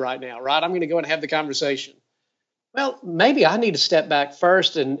that lid right now, right? I'm gonna go and have the conversation. Well, maybe I need to step back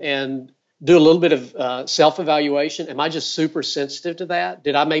first and do a little bit of self-evaluation. Am I just super sensitive to that?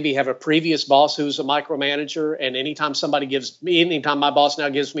 Did I maybe have a previous boss who's a micromanager, and anytime my boss now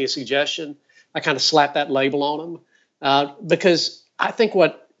gives me a suggestion, I kind of slap that label on them because I think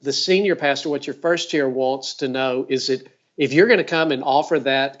what the senior pastor, what your first chair wants to know is that if you're going to come and offer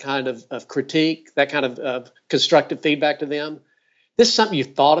that kind of critique, that kind of constructive feedback to them, this is something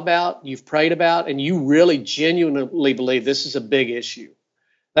you've thought about, you've prayed about, and you really genuinely believe this is a big issue.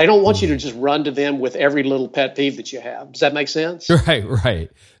 They don't want you to just run to them with every little pet peeve that you have. Does that make sense? Right.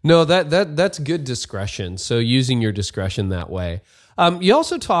 No, that's good discretion. So using your discretion that way. You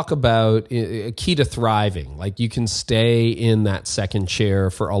also talk about a key to thriving. Like you can stay in that second chair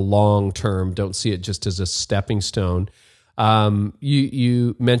for a long term. Don't see it just as a stepping stone.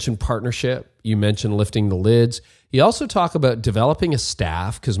 You mentioned partnership. You mentioned lifting the lids. You also talk about developing a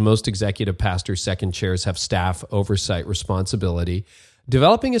staff, because most executive pastors' second chairs have staff oversight responsibility.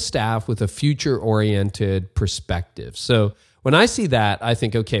 Developing a staff with a future-oriented perspective. So when I see that, I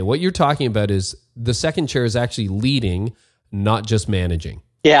think, okay, what you're talking about is the second chair is actually leading, not just managing.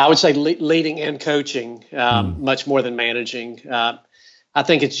 Yeah, I would say leading and coaching much more than managing. I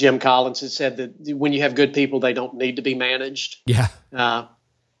think it's Jim Collins that said that when you have good people, they don't need to be managed. Yeah.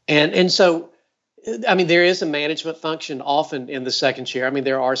 And so, I mean, there is a management function often in the second chair. I mean,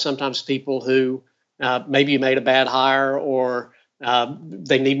 there are sometimes people who maybe you made a bad hire or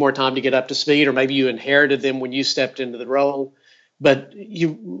they need more time to get up to speed, or maybe you inherited them when you stepped into the role. But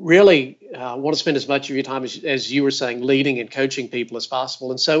you really want to spend as much of your time as you were saying, leading and coaching people as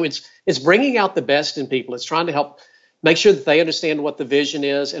possible. And so it's bringing out the best in people. It's trying to help make sure that they understand what the vision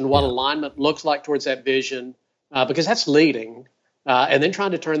is and what alignment looks like towards that vision, because that's leading. And then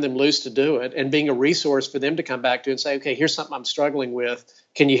trying to turn them loose to do it and being a resource for them to come back to and say, okay, here's something I'm struggling with.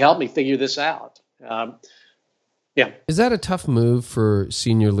 Can you help me figure this out? Yeah. Is that a tough move for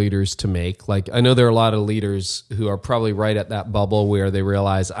senior leaders to make? Like, I know there are a lot of leaders who are probably right at that bubble where they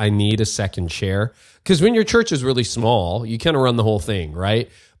realize I need a second chair. Because when your church is really small, you kind of run the whole thing, right?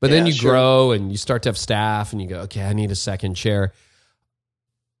 But then you grow and you start to have staff and you go, okay, I need a second chair.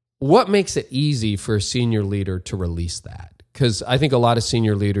 What makes it easy for a senior leader to release that? Because I think a lot of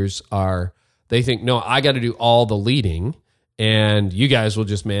senior leaders they think, no, I got to do all the leading and you guys will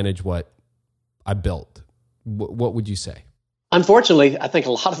just manage what I built. What would you say? Unfortunately, I think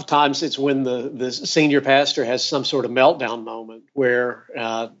a lot of times it's when the senior pastor has some sort of meltdown moment where,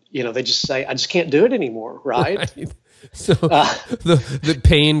 they just say, I just can't do it anymore, right? So the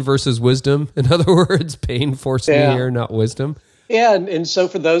pain versus wisdom, in other words, pain forced me here, not wisdom. Yeah, and so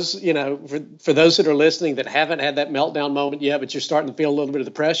for those, for those that are listening that haven't had that meltdown moment yet, but you're starting to feel a little bit of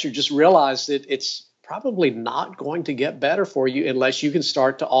the pressure, just realize that it's probably not going to get better for you unless you can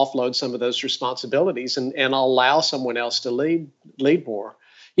start to offload some of those responsibilities and allow someone else to lead more.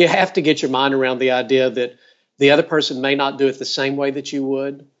 You have to get your mind around the idea that the other person may not do it the same way that you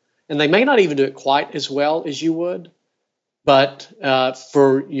would, and they may not even do it quite as well as you would. But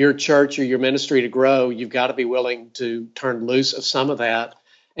for your church or your ministry to grow, you've got to be willing to turn loose of some of that.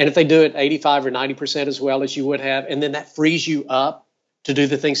 And if they do it 85 or 90% as well as you would have, and then that frees you up to do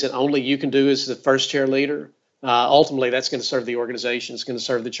the things that only you can do as the first chair leader, ultimately that's going to serve the organization. It's going to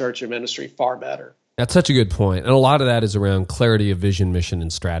serve the church or ministry far better. That's such a good point. And a lot of that is around clarity of vision, mission,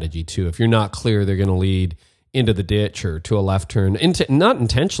 and strategy too. If you're not clear, they're going to lead into the ditch or to a left turn, not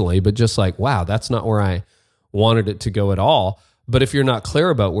intentionally, but just like, wow, that's not where I wanted it to go at all. But if you're not clear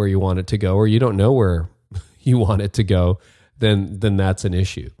about where you want it to go, or you don't know where you want it to go, then that's an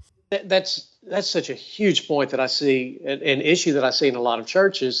issue. That's such a huge point that I see. An issue that I see in a lot of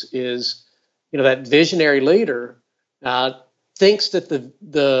churches is, that visionary leader thinks that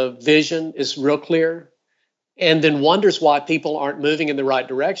the vision is real clear, and then wonders why people aren't moving in the right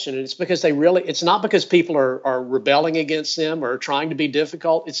direction. And it's because it's not because people are rebelling against them or trying to be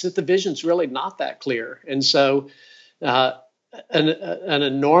difficult. It's that the vision's really not that clear. And so an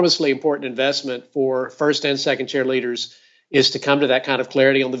enormously important investment for first and second chair leaders is to come to that kind of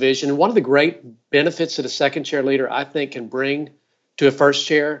clarity on the vision. And one of the great benefits that a second chair leader, I think, can bring to a first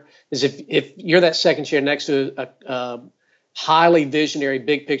chair is if you're that second chair next to a highly visionary,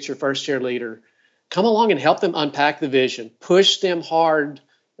 big picture first chair leader, come along and help them unpack the vision. Push them hard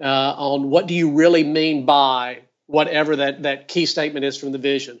on what do you really mean by whatever that key statement is from the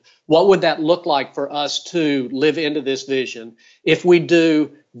vision. What would that look like for us to live into this vision? If we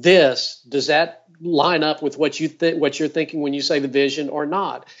do this, does that line up with what you're thinking when you say the vision or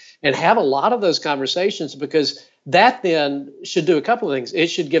not? And have a lot of those conversations, because that then should do a couple of things. It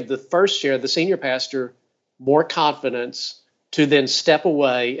should give the first chair, the senior pastor, more confidence to then step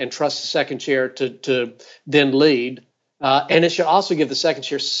away and trust the second chair to then lead. And it should also give the second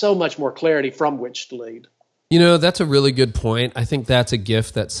chair so much more clarity from which to lead. That's a really good point. I think that's a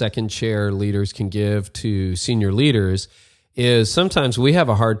gift that second chair leaders can give to senior leaders is sometimes we have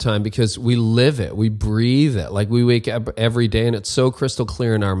a hard time because we live it, we breathe it. Like we wake up every day and it's so crystal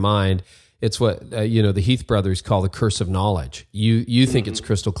clear in our mind. It's what the Heath brothers call the curse of knowledge. You think it's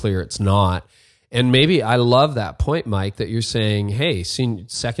crystal clear, it's not. And maybe I love that point, Mike, that you're saying, hey,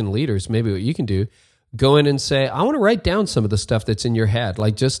 second leaders, maybe what you can do, go in and say, I want to write down some of the stuff that's in your head.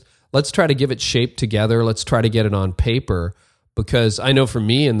 Like just let's try to give it shape together. Let's try to get it on paper. Because I know for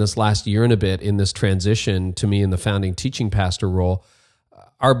me in this last year and a bit, in this transition to me in the founding teaching pastor role,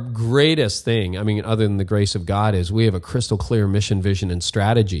 our greatest thing, I mean, other than the grace of God, is we have a crystal clear mission, vision, and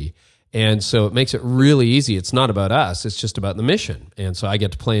strategy. And so it makes it really easy. It's not about us. It's just about the mission. And so I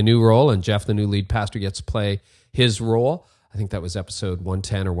get to play a new role, and Jeff, the new lead pastor, gets to play his role. I think that was episode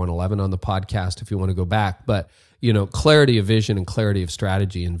 110 or 111 on the podcast if you want to go back. But, clarity of vision and clarity of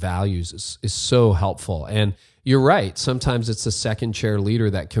strategy and values is so helpful. And you're right. Sometimes it's the second chair leader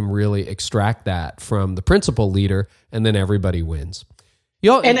that can really extract that from the principal leader, and then everybody wins.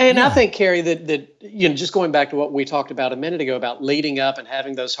 I think, Carrie, that just going back to what we talked about a minute ago about leading up and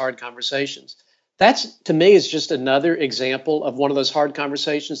having those hard conversations, that's, to me, is just another example of one of those hard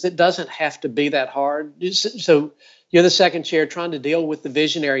conversations that doesn't have to be that hard. So you're the second chair trying to deal with the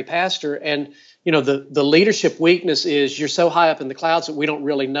visionary pastor, and the leadership weakness is you're so high up in the clouds that we don't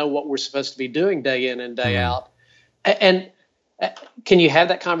really know what we're supposed to be doing day in and day out. And can you have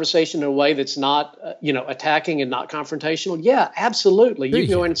that conversation in a way that's not, attacking and not confrontational? Yeah, absolutely. You can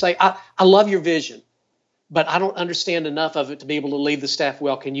go in and say, I love your vision, but I don't understand enough of it to be able to lead the staff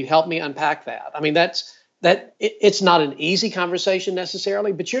well. Can you help me unpack that? I mean, it's not an easy conversation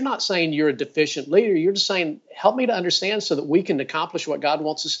necessarily, but you're not saying you're a deficient leader. You're just saying, help me to understand so that we can accomplish what God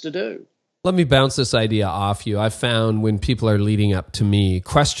wants us to do. Let me bounce this idea off you. I've found when people are leading up to me,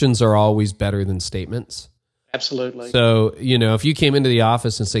 questions are always better than statements. Absolutely. So, if you came into the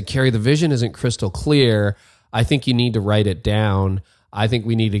office and said, Carrie, the vision isn't crystal clear, I think you need to write it down. I think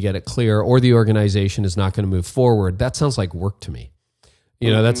we need to get it clear, or the organization is not going to move forward. That sounds like work to me.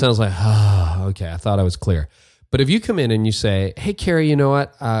 That sounds like, okay, I thought I was clear. But if you come in and you say, hey, Carrie, you know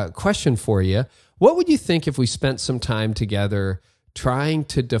what? Question for you. What would you think if we spent some time together trying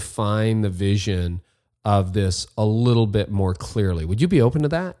to define the vision of this a little bit more clearly? Would you be open to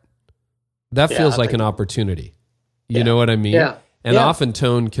that? That feels like an opportunity. You know what I mean? Yeah. And often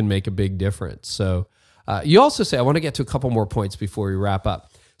tone can make a big difference. So you also say, I want to get to a couple more points before we wrap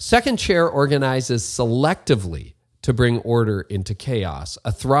up. Second chair organizes selectively to bring order into chaos.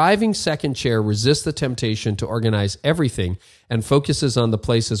 A thriving second chair resists the temptation to organize everything and focuses on the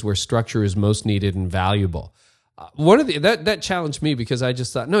places where structure is most needed and valuable. That challenged me because I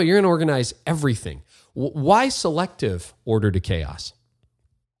just thought, no, you're going to organize everything. Why selective order to chaos?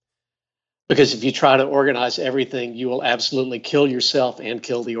 Because if you try to organize everything, you will absolutely kill yourself and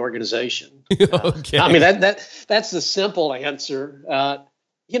kill the organization. Okay. I mean, that's the simple answer.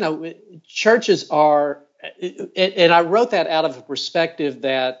 Churches are, and I wrote that out of a perspective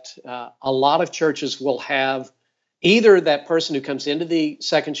that a lot of churches will have either that person who comes into the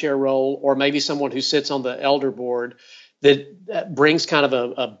second chair role, or maybe someone who sits on the elder board that brings kind of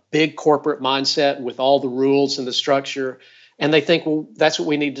a big corporate mindset with all the rules and the structure. And they think, well, that's what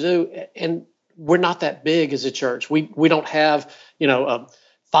we need to do. And we're not that big as a church. We don't have, a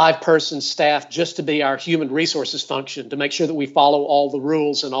 5-person staff just to be our human resources function, to make sure that we follow all the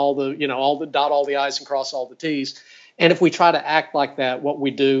rules and all the dot all the I's and cross all the T's. And if we try to act like that, what we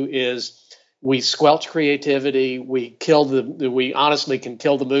do is we squelch creativity. We honestly can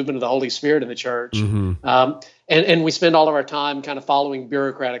kill the movement of the Holy Spirit in the church. Mm-hmm. And we spend all of our time kind of following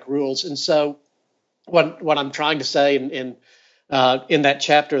bureaucratic rules. And so what I'm trying to say in that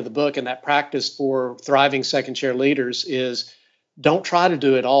chapter of the book, and that practice for thriving second chair leaders, is don't try to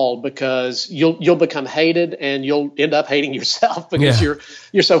do it all, because you'll become hated and you'll end up hating yourself because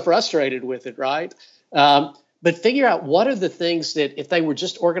you're so frustrated with it, right? But figure out what are the things that, if they were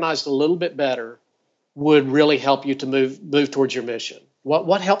just organized a little bit better, would really help you to move towards your mission.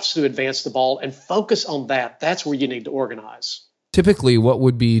 What helps to advance the ball, and focus on that. That's where you need to organize. Typically, what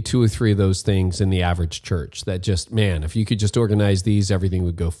would be 2 or 3 of those things in the average church that just, man, if you could just organize these, everything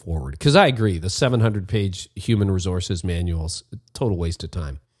would go forward? Because I agree, the 700-page human resources manuals, total waste of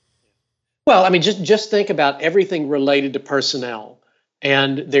time. Well, I mean, just think about everything related to personnel.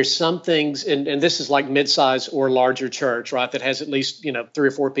 And there's some things, and this is like mid-size or larger church, right, that has at least 3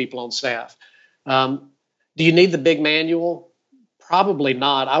 or 4 people on staff. Do you need the big manual? Probably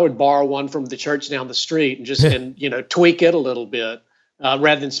not. I would borrow one from the church down the street and just tweak it a little bit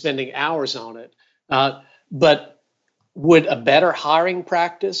rather than spending hours on it. But would a better hiring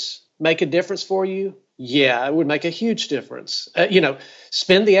practice make a difference for you? Yeah, it would make a huge difference.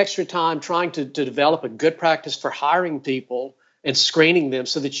 Spend the extra time trying to develop a good practice for hiring people and screening them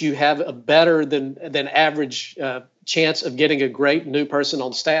so that you have a better than average chance of getting a great new person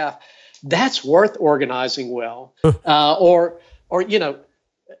on staff. That's worth organizing well. Or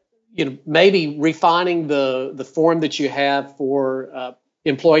maybe refining the form that you have for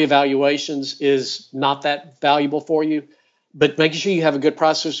employee evaluations is not that valuable for you. But making sure you have a good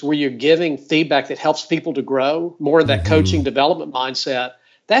process where you're giving feedback that helps people to grow, more of that coaching development mindset,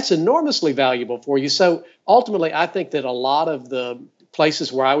 that's enormously valuable for you. So ultimately, I think that a lot of the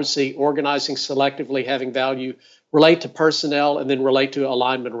places where I would see organizing selectively having value relate to personnel and then relate to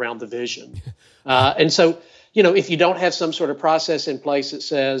alignment around the vision. And so, if you don't have some sort of process in place that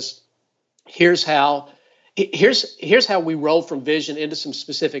says, here's how we roll from vision into some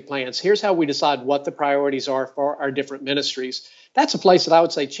specific plans. Here's how we decide what the priorities are for our different ministries. That's a place that I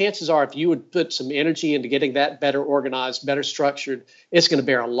would say chances are if you would put some energy into getting that better organized, better structured, it's going to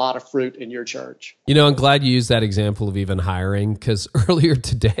bear a lot of fruit in your church. I'm glad you used that example of even hiring, because earlier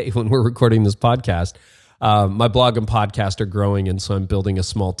today when we're recording this podcast, my blog and podcast are growing, and so I'm building a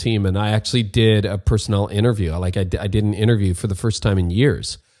small team. And I actually did a personnel interview. I did an interview for the first time in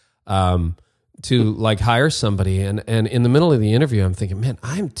years. To hire somebody, and in the middle of the interview, I'm thinking, man,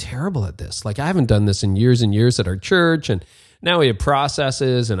 I'm terrible at this. I haven't done this in years and years at our church, and now we have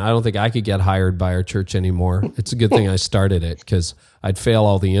processes, and I don't think I could get hired by our church anymore. It's a good thing I started it because I'd fail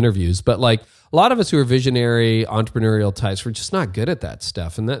all the interviews. But a lot of us who are visionary, entrepreneurial types, we're just not good at that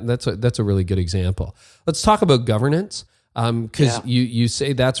stuff, and that's a really good example. Let's talk about governance, because you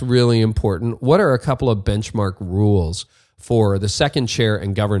say that's really important. What are a couple of benchmark rules for the second chair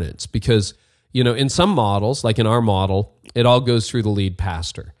and governance? Because in some models, like in our model, it all goes through the lead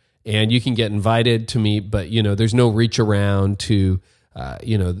pastor, and you can get invited to meet, but there's no reach around to,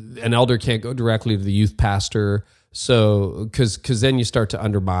 an elder can't go directly to the youth pastor. So, because then you start to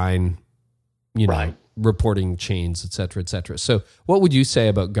undermine, reporting chains, et cetera, et cetera. So what would you say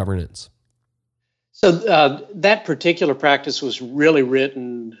about governance? So that particular practice was really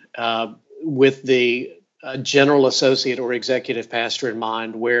written with the general associate or executive pastor in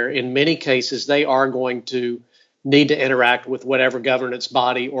mind, where in many cases they are going to need to interact with whatever governance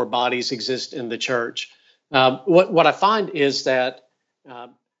body or bodies exist in the church. What I find is that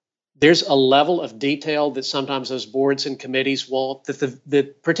there's a level of detail that sometimes those boards and committees want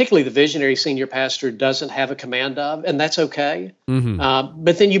that particularly the visionary senior pastor doesn't have a command of, and that's okay.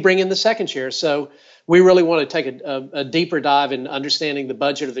 But then you bring in the second chair. So we really want to take a deeper dive in understanding the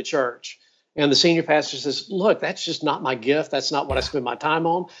budget of the church. And the senior pastor says, look, that's just not my gift. That's not what I spend my time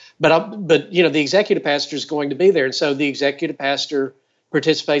on. But the executive pastor is going to be there. And so the executive pastor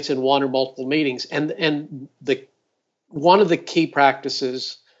participates in one or multiple meetings. And one of the key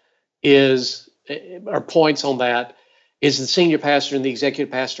practices or points on that is the senior pastor and the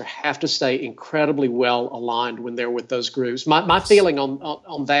executive pastor have to stay incredibly well aligned when they're with those groups. My feeling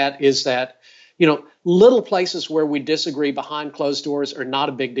on that is that, little places where we disagree behind closed doors are not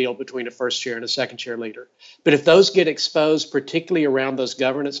a big deal between a first chair and a second chair leader. But if those get exposed, particularly around those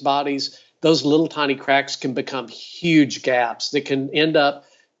governance bodies, those little tiny cracks can become huge gaps that can end up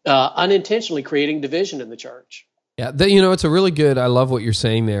unintentionally creating division in the church. Yeah, it's a really good, I love what you're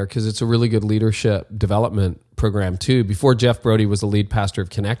saying there, because it's a really good leadership development program too. Before Jeff Brody was the lead pastor of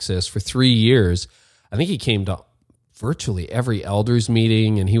Connexus for 3 years, I think he came to virtually every elders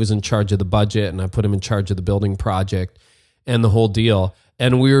meeting, and he was in charge of the budget, and I put him in charge of the building project and the whole deal.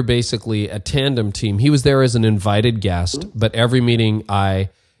 And we were basically a tandem team. He was there as an invited guest, but every meeting I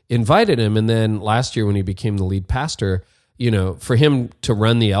invited him. And then last year when he became the lead pastor, for him to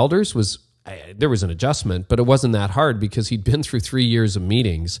run the elders there was an adjustment, but it wasn't that hard because he'd been through 3 years of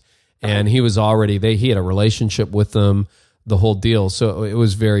meetings, and he was he had a relationship with them, the whole deal. So it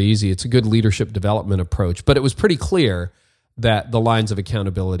was very easy. It's a good leadership development approach, but it was pretty clear that the lines of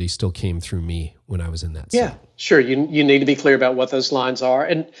accountability still came through me when I was in that seat. Yeah, sure. You need to be clear about what those lines are.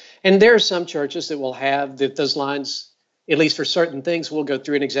 And there are some churches that will have those lines, at least for certain things, will go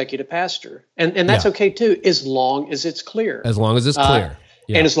through an executive pastor. And that's okay too, as long as it's clear. As long as it's clear.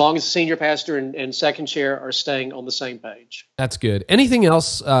 Yeah. And as long as the senior pastor and second chair are staying on the same page. That's good. Anything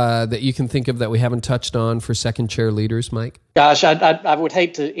else that you can think of that we haven't touched on for second chair leaders, Mike? Gosh, I would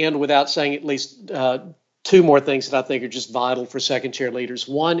hate to end without saying at least two more things that I think are just vital for second chair leaders.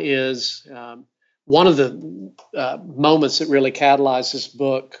 One is one of the moments that really catalyzed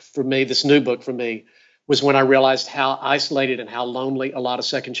this new book for me, was when I realized how isolated and how lonely a lot of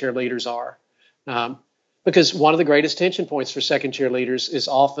second chair leaders are. Because one of the greatest tension points for second chair leaders is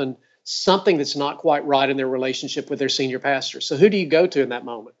often something that's not quite right in their relationship with their senior pastor. So who do you go to in that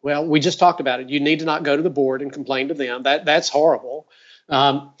moment? Well, we just talked about it. You need to not go to the board and complain to them. That's horrible.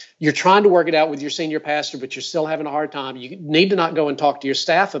 You're trying to work it out with your senior pastor, but you're still having a hard time. You need to not go and talk to your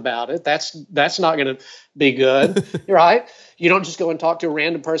staff about it. That's not going to be good, right? You don't just go and talk to a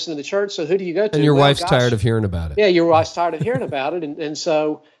random person in the church. So who do you go to? And your wife's tired of hearing about it. Yeah, your wife's tired of hearing about it.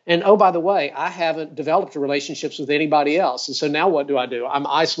 And oh, by the way, I haven't developed relationships with anybody else. And so now what do? I'm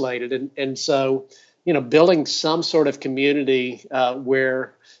isolated. And so, building some sort of community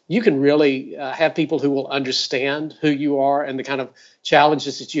where you can really have people who will understand who you are and the kind of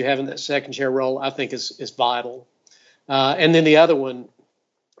challenges that you have in that second chair role, I think is vital. And then the other one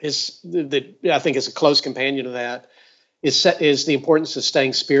is that I think is a close companion to that is the importance of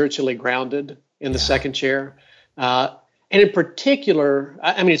staying spiritually grounded in the second chair. And in particular,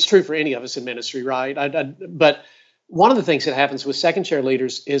 I mean, it's true for any of us in ministry, right? But one of the things that happens with second chair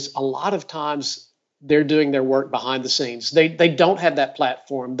leaders is a lot of times they're doing their work behind the scenes. They don't have that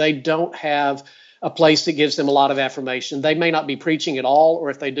platform. They don't have a place that gives them a lot of affirmation. They may not be preaching at all, or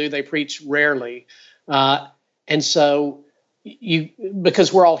if they do, they preach rarely. And so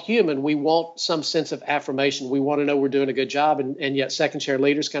because we're all human, we want some sense of affirmation. We want to know we're doing a good job. And yet second chair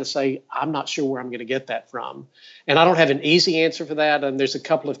leaders kind of say, I'm not sure where I'm going to get that from. And I don't have an easy answer for that. And there's a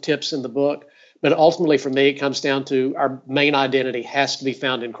couple of tips in the book. But ultimately, for me, it comes down to our main identity has to be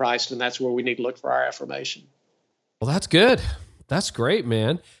found in Christ, and that's where we need to look for our affirmation. Well, that's good. That's great,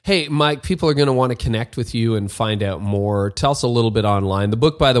 man. Hey, Mike, people are going to want to connect with you and find out more. Tell us a little bit online. The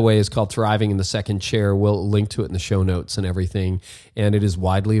book, by the way, is called Thriving in the Second Chair. We'll link to it in the show notes and everything, and it is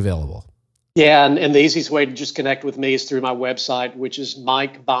widely available. Yeah, and the easiest way to just connect with me is through my website, which is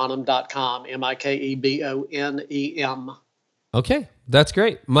MikeBonem.com, MikeBonem. Okay, that's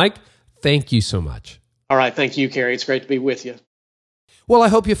great. Mike, thank you so much. All right. Thank you, Carrie. It's great to be with you. Well, I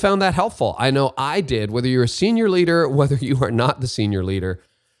hope you found that helpful. I know I did. Whether you're a senior leader, whether you are not the senior leader,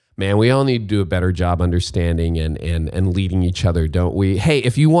 man, we all need to do a better job understanding and leading each other, don't we? Hey,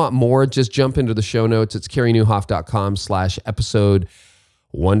 if you want more, just jump into the show notes. It's carrieNewhoff.com/episode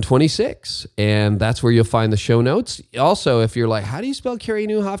 126. And that's where you'll find the show notes. Also, if you're like, how do you spell Carrie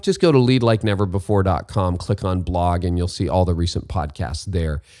Newhoff? Just go to leadlikeneverbefore.com, click on blog, and you'll see all the recent podcasts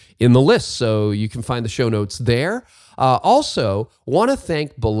there in the list. So you can find the show notes there. Also, want to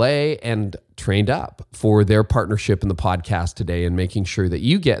thank Belay and Trained Up for their partnership in the podcast today and making sure that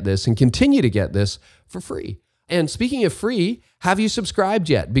you get this and continue to get this for free. And speaking of free, have you subscribed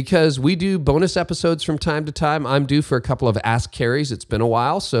yet? Because we do bonus episodes from time to time. I'm due for a couple of Ask Carries. It's been a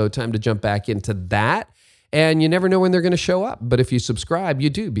while, so time to jump back into that. And you never know when they're going to show up. But if you subscribe, you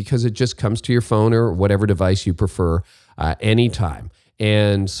do, because it just comes to your phone or whatever device you prefer anytime.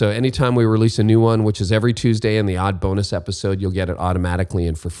 And so anytime we release a new one, which is every Tuesday, and the odd bonus episode, you'll get it automatically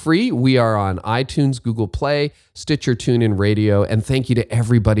and for free. We are on iTunes, Google Play, Stitcher, TuneIn Radio, and thank you to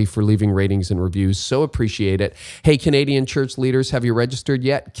everybody for leaving ratings and reviews. So appreciate it. Hey, Canadian church leaders, have you registered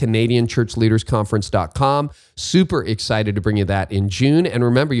yet? CanadianChurchLeadersConference.com. Super excited to bring you that in June. And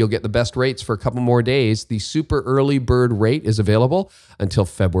remember, you'll get the best rates for a couple more days. The super early bird rate is available until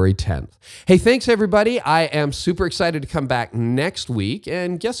February 10th. Hey, thanks, everybody. I am super excited to come back next week.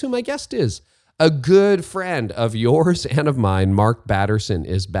 And guess who my guest is? A good friend of yours and of mine, Mark Batterson,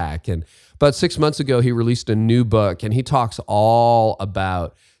 is back. And about 6 months ago, he released a new book, and he talks all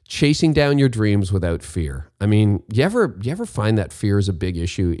about chasing down your dreams without fear. I mean, you ever find that fear is a big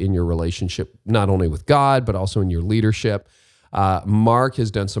issue in your relationship, not only with God, but also in your leadership? Mark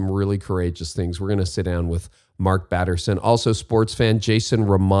has done some really courageous things. We're going to sit down with Mark Batterson. Also, sports fan Jason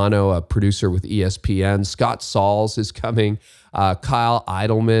Romano, a producer with ESPN. Scott Sauls is coming. Kyle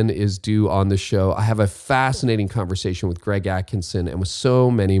Eidelman is due on the show. I have a fascinating conversation with Greg Atkinson and with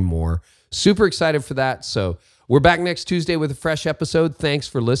so many more. Super excited for that. So we're back next Tuesday with a fresh episode. Thanks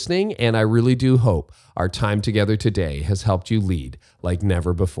for listening, and I really do hope our time together today has helped you lead like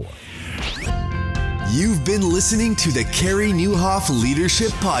never before. You've been listening to the Carrie Newhoff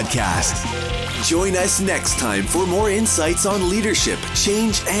Leadership Podcast. Join us next time for more insights on leadership,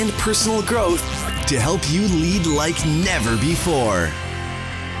 change, and personal growth to help you lead like never before.